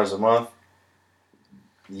 $1,000 a month,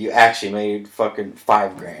 you actually made fucking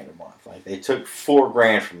 5 grand a month. Like, they took 4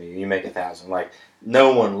 grand from you, you make 1,000. Like,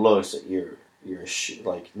 no one looks at your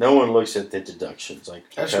like, no one looks at the deductions. Like,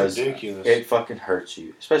 That's because ridiculous. it fucking hurts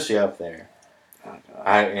you, especially up there. Oh, God.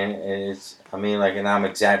 And it's, I mean, like, and I'm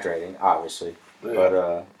exaggerating, obviously. Yeah.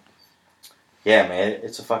 But, yeah, man,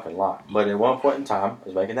 it's a fucking lot. But at one point in time, I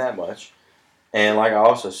was making that much. And like I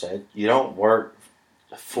also said, you don't work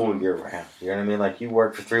a full year round. You know what I mean? Like, you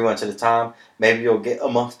work for 3 months at a time. Maybe you'll get a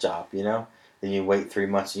month job, you know? Then you wait 3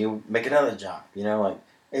 months and you make another job, you know? Like,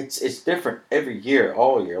 it's different every year,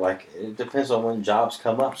 all year. Like, it depends on when jobs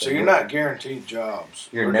come up. So you're not guaranteed jobs.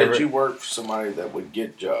 You're Did never- you work for somebody that would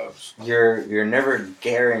get jobs? You're never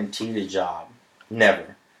guaranteed a job.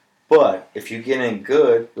 Never. But if you get in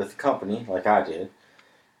good with the company, like I did,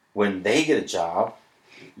 when they get a job,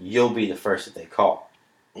 you'll be the first that they call,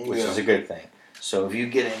 which is a good thing. So if you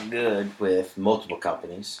get in good with multiple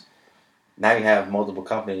companies, now you have multiple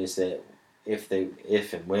companies that if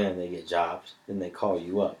and when they get jobs, then they call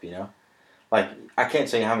you up, you know? Like, I can't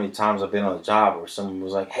tell you how many times I've been on a job where someone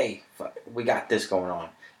was like, hey, we got this going on.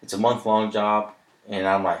 It's a month-long job, and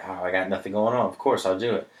I'm like, oh, I got nothing going on. Of course, I'll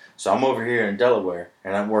do it. So I'm over here in Delaware,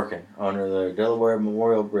 and I'm working under the Delaware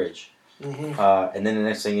Memorial Bridge. Mm-hmm. And then the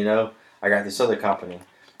next thing you know, I got this other company,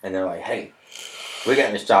 and they're like, hey, we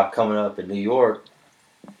got this job coming up in New York,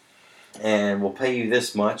 and we'll pay you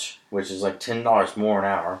this much, which is like $10 more an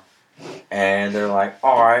hour. And they're like,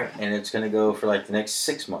 all right, and it's going to go for like the next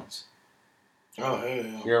 6 months. Oh, hell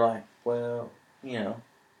yeah. You're like, well, you know,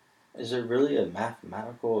 is there really a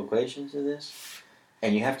mathematical equation to this?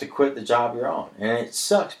 And you have to quit the job you're on. And it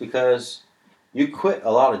sucks because you quit a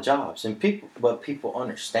lot of jobs, and people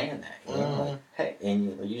understand that. You know? Like, hey,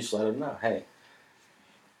 and you just let them know, hey,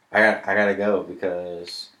 I gotta go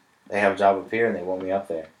because they have a job up here and they want me up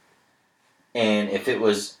there. And if it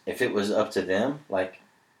was up to them, like,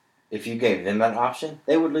 if you gave them that option,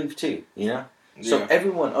 they would leave too, you know? So Yeah.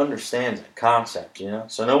 everyone understands that concept, you know?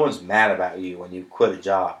 So no one's mad about you when you quit a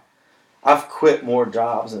job. I've quit more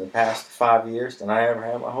jobs in the past 5 years than I ever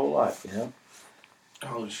have my whole life, you know?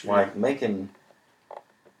 Holy shit. Like, making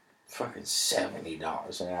fucking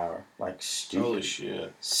 $70 an hour. Like, stupid. Holy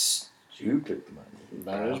shit. Stupid money.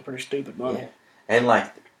 That is pretty stupid money. Yeah. And,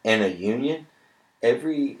 like, in a union,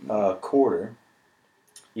 every quarter,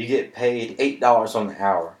 you get paid $8 on the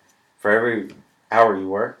hour for every hour you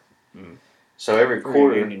work. Mm. So every For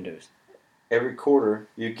quarter, union dues.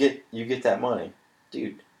 you get that money,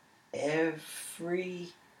 dude. Every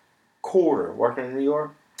quarter working in New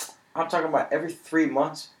York, I'm talking about every 3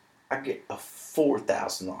 months, I get a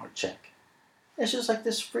 $4,000 check. It's just like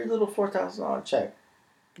this free little $4,000 check,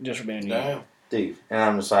 Just for being a union. Damn. dude. And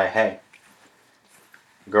I'm just like, hey,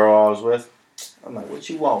 girl I was with, I'm like, what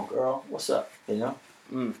you want, girl? What's up? You know?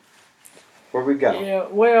 Mm. Where we go? Yeah,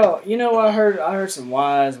 well, you know, I heard some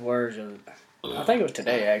wise words. I think it was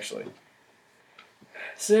today, actually. It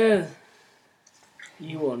says,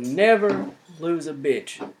 you will never lose a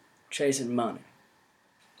bitch chasing money.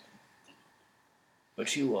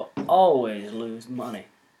 But you will always lose money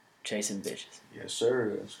chasing bitches. Yes,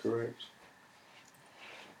 sir. That's correct.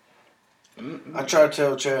 I tried to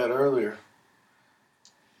tell Chad earlier,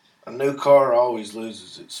 a new car always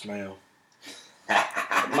loses its smell.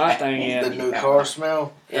 My thing is, The new car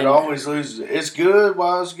smell, it And- always loses it. It's good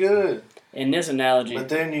while it's good, in this analogy, but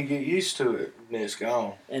then you get used to it and it's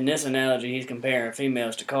gone. he's comparing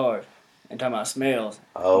females to cars and talking about smells.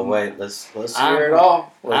 Oh wait, let's I'm- hear it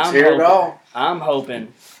all. Let's I'm hear it hoping- all. I'm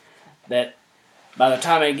hoping that by the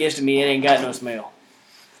time it gets to me, it ain't got no smell.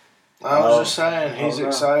 I was just saying, he's no.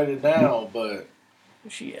 excited now, but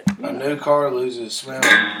Shit. a new car loses smell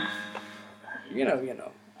You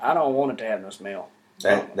know. I don't want it to have no smell.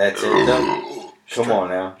 That's it, though? Come on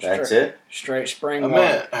now. That's it? Straight spring I water.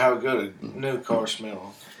 meant how good a new car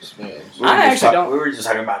smells. We were just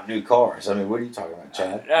talking about new cars. I mean, what are you talking about,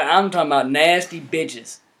 Chad? I'm talking about nasty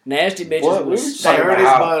bitches. Nasty bitches. What? With Dirty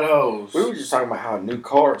buttholes. We were just talking about how new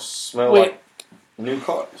cars smell like new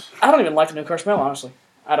cars. I don't even like the new car smell, honestly.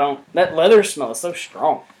 I don't. That leather smell is so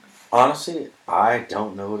strong. Honestly, I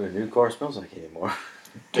don't know what a new car smells like anymore.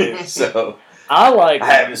 Dude. So I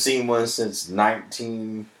haven't seen one since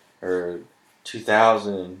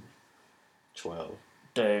 2012.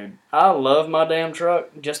 Dude, I love my damn truck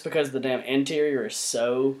just because the damn interior is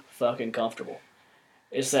so fucking comfortable.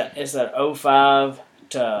 It's that 05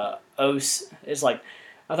 to 0. It's like,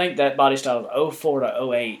 I think that body style is 04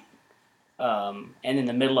 to 08. And in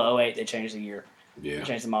the middle of 08, they changed the year. Yeah. They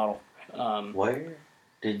changed the model. Where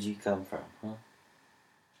did you come from, huh?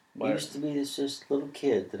 You Where? used to be this just little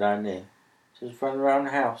kid that I knew. Just running around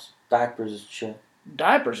the house, diapers and shit.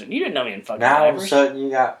 Diapers? You didn't know me in fucking Now all of a diapers. sudden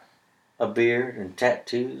you got a beard and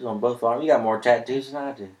tattoos on both arms. You got more tattoos than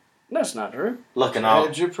I do. That's not true. Looking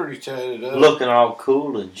all You're pretty tatted up. looking all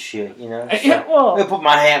cool and shit, you know. Yeah, well, I put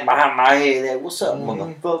my hand behind my head. There, what's up,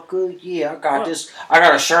 motherfucker? Yeah, I got this. I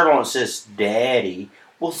got a shirt on that says "Daddy."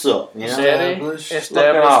 What's up? You know, Daddy, Established.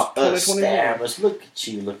 looking all 2021. established. Look at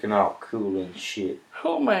you, looking all cool and shit.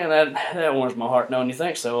 Oh man, that warms my heart knowing you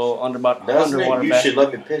think so. Doesn't Underwater it? You bath. should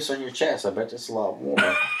let me piss on your chest. I bet that's a lot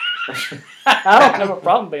warmer. I don't have a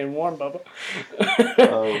problem being warm, Bubba.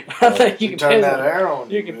 I think you can turn piss. that air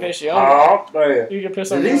on. You can piss you on. Oh, man. You can piss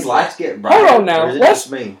Do on. these me. lights get bright? Hold on now. Or is it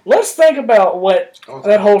just me? Let's think about what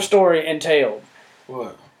that whole story entailed.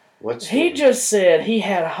 What? What's He just said he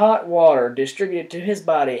had hot water distributed to his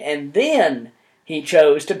body, and then he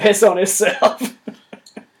chose to piss on himself.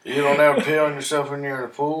 You don't ever pee on yourself when you're in a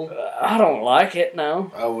pool? I don't like it.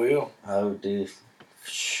 No. I will. Oh, dude.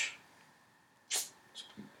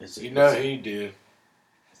 You know he did.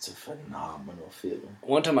 It's a phenomenal feeling.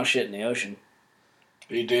 One time I shit in the ocean.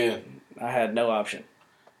 He did. I had no option.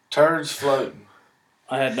 Turds floating.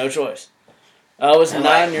 I had no choice. I was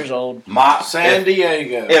 9 years old. San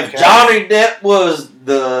Diego. If okay? Johnny Depp was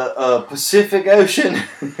the Pacific Ocean,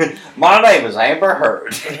 my name is Amber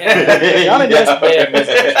Heard. Yeah, Johnny Depp's dead.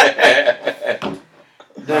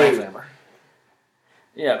 Dude.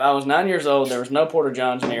 Yeah, I was 9 years old. There was no Porta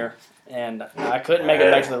Johns near, and I couldn't make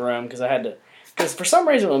it back to the room because I had to. Because for some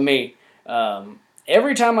reason with me,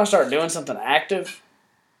 every time I start doing something active,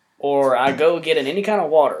 or I go get in any kind of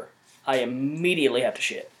water, I immediately have to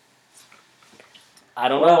shit. I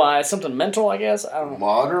don't know why. It's something mental, I guess. I don't know.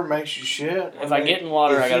 Water makes you shit. If I get in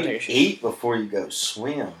water, I gotta take a shit. Eat before you go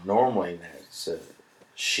swim. Normally, that's a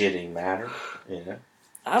shitting matter. You know.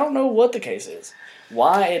 I don't know what the case is.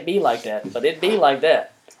 Why it be like that, but it be like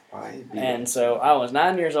that. And so I was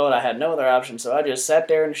 9 years old. I had no other option, so I just sat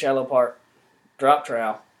there in the shallow part, dropped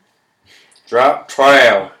trowel,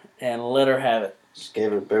 and let her have it. Just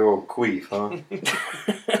gave it a big old queef, huh?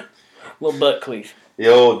 Little butt queef. The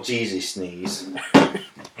old Jeezy sneeze.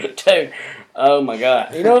 Dude, oh my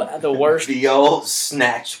God. You know the worst? The old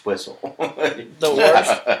snatch whistle. The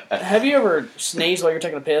worst? Have you ever sneezed while you're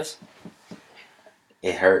taking a piss?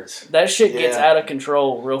 It hurts. That shit gets out of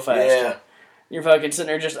control real fast. Yeah. You're fucking sitting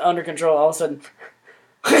there just under control. All of a sudden,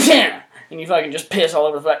 and you fucking just piss all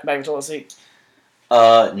over the back of the toilet seat.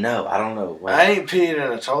 No, I don't know. I ain't peed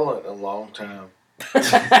in a toilet in a long time.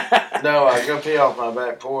 No, I go pee off my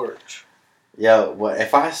back porch. Yo, well,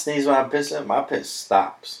 if I sneeze when I'm pissing, my piss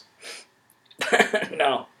stops.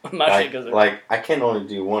 No, my shit goes. Like I can only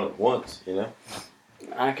do one at once, you know.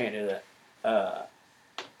 I can't do that.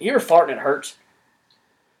 You ever fart and it hurts?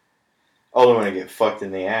 Only when I get fucked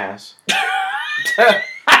in the ass. Not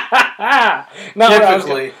where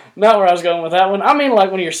I was going with that one. I mean,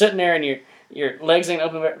 like when you're sitting there and your legs ain't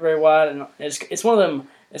open very wide, and it's one of them.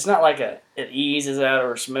 It's not like it eases out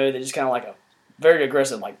or smooth. It's just kind of like a very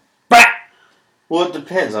aggressive, like. Bah! Well, it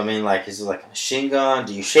depends. I mean, like, is it like a machine gun?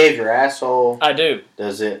 Do you shave your asshole? I do.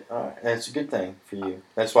 Does it? All right, that's a good thing for you.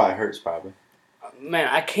 That's why it hurts, probably. Man,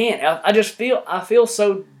 I can't. I feel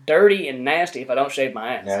so dirty and nasty if I don't shave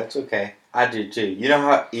my ass. No, it's okay. I do too. You know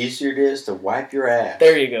how easier it is to wipe your ass?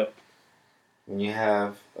 There you go. When you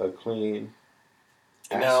have a clean.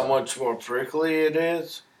 You know how much more prickly it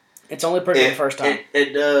is? It's only prickly the first time.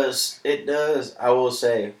 It does. It does. I will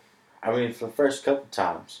say. I mean, for the first couple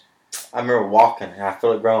times, I remember walking and I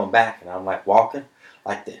feel it growing back, and I'm like walking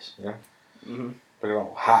like this, you know. Mm-hmm. But it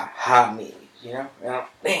don't hot me, you know. And I'm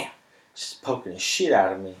just poking the shit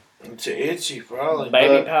out of me. It's itchy, probably.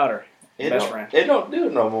 Baby powder. It Best don't, friend. it don't do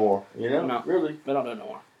it no more, you know. No. Really. We don't do it no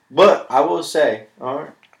more. But I will say, all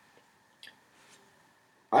right,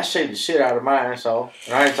 I shaved the shit out of my asshole.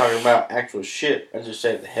 And I ain't talking about actual shit. I just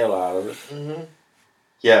shaved the hell out of it. Mm-hmm.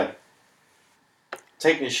 Yeah.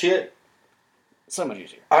 Taking shit. So much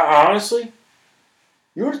easier. Honestly,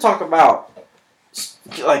 you were to talk about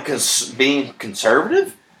like being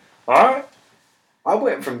conservative. All right. I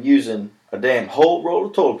went from using a damn whole roll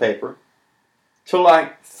of toilet paper to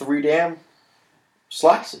like 3 damn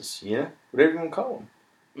slices. You know, whatever you want to call them.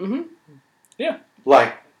 Mm-hmm. Yeah.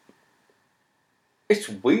 Like, it's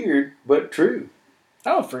weird but true.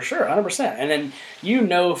 Oh, for sure, 100%. And then you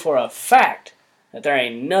know for a fact that there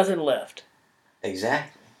ain't nothing left.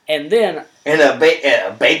 Exactly. And then... And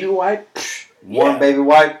a baby wipe, one baby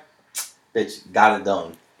wipe, bitch, got it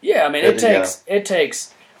done. Yeah, I mean, it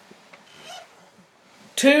takes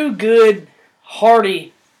 2 good,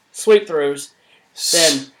 hearty sweep throughs,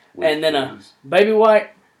 and then a baby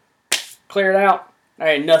wipe, clear it out, there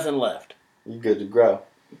ain't nothing left. You good to grow.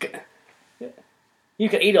 You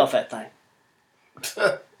could eat off that thing.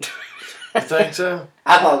 You think so?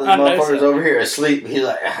 I thought this motherfucker's over here asleep. He's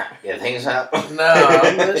like, you think so? No,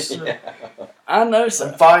 I'm listening. I know so.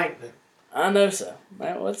 I'm fighting. I know so.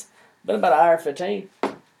 Man, what's been about an hour 15.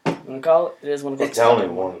 Want to call it? It is 1 o'clock. It's only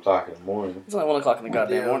 1 o'clock in the morning. It's only 1 o'clock in the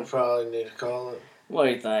goddamn morning. Probably need to call it. What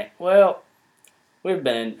do you think? Well,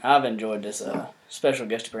 I've enjoyed this special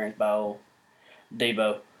guest appearance by old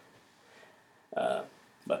Deebo. But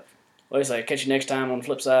what do you say? Catch you next time on the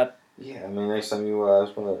flip side. Yeah, I mean, next time you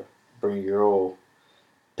just want to bring your old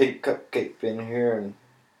pink cupcake in here and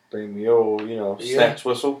bring me your old, snacks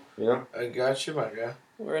whistle, I got you, my guy.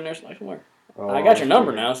 We're in there somewhere. I got your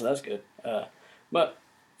number now, so that's good. But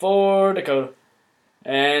for Dakota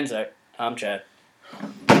and Zach, I'm Chad.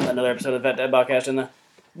 Another episode of That Dad Podcast in the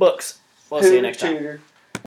books. We'll see you next time.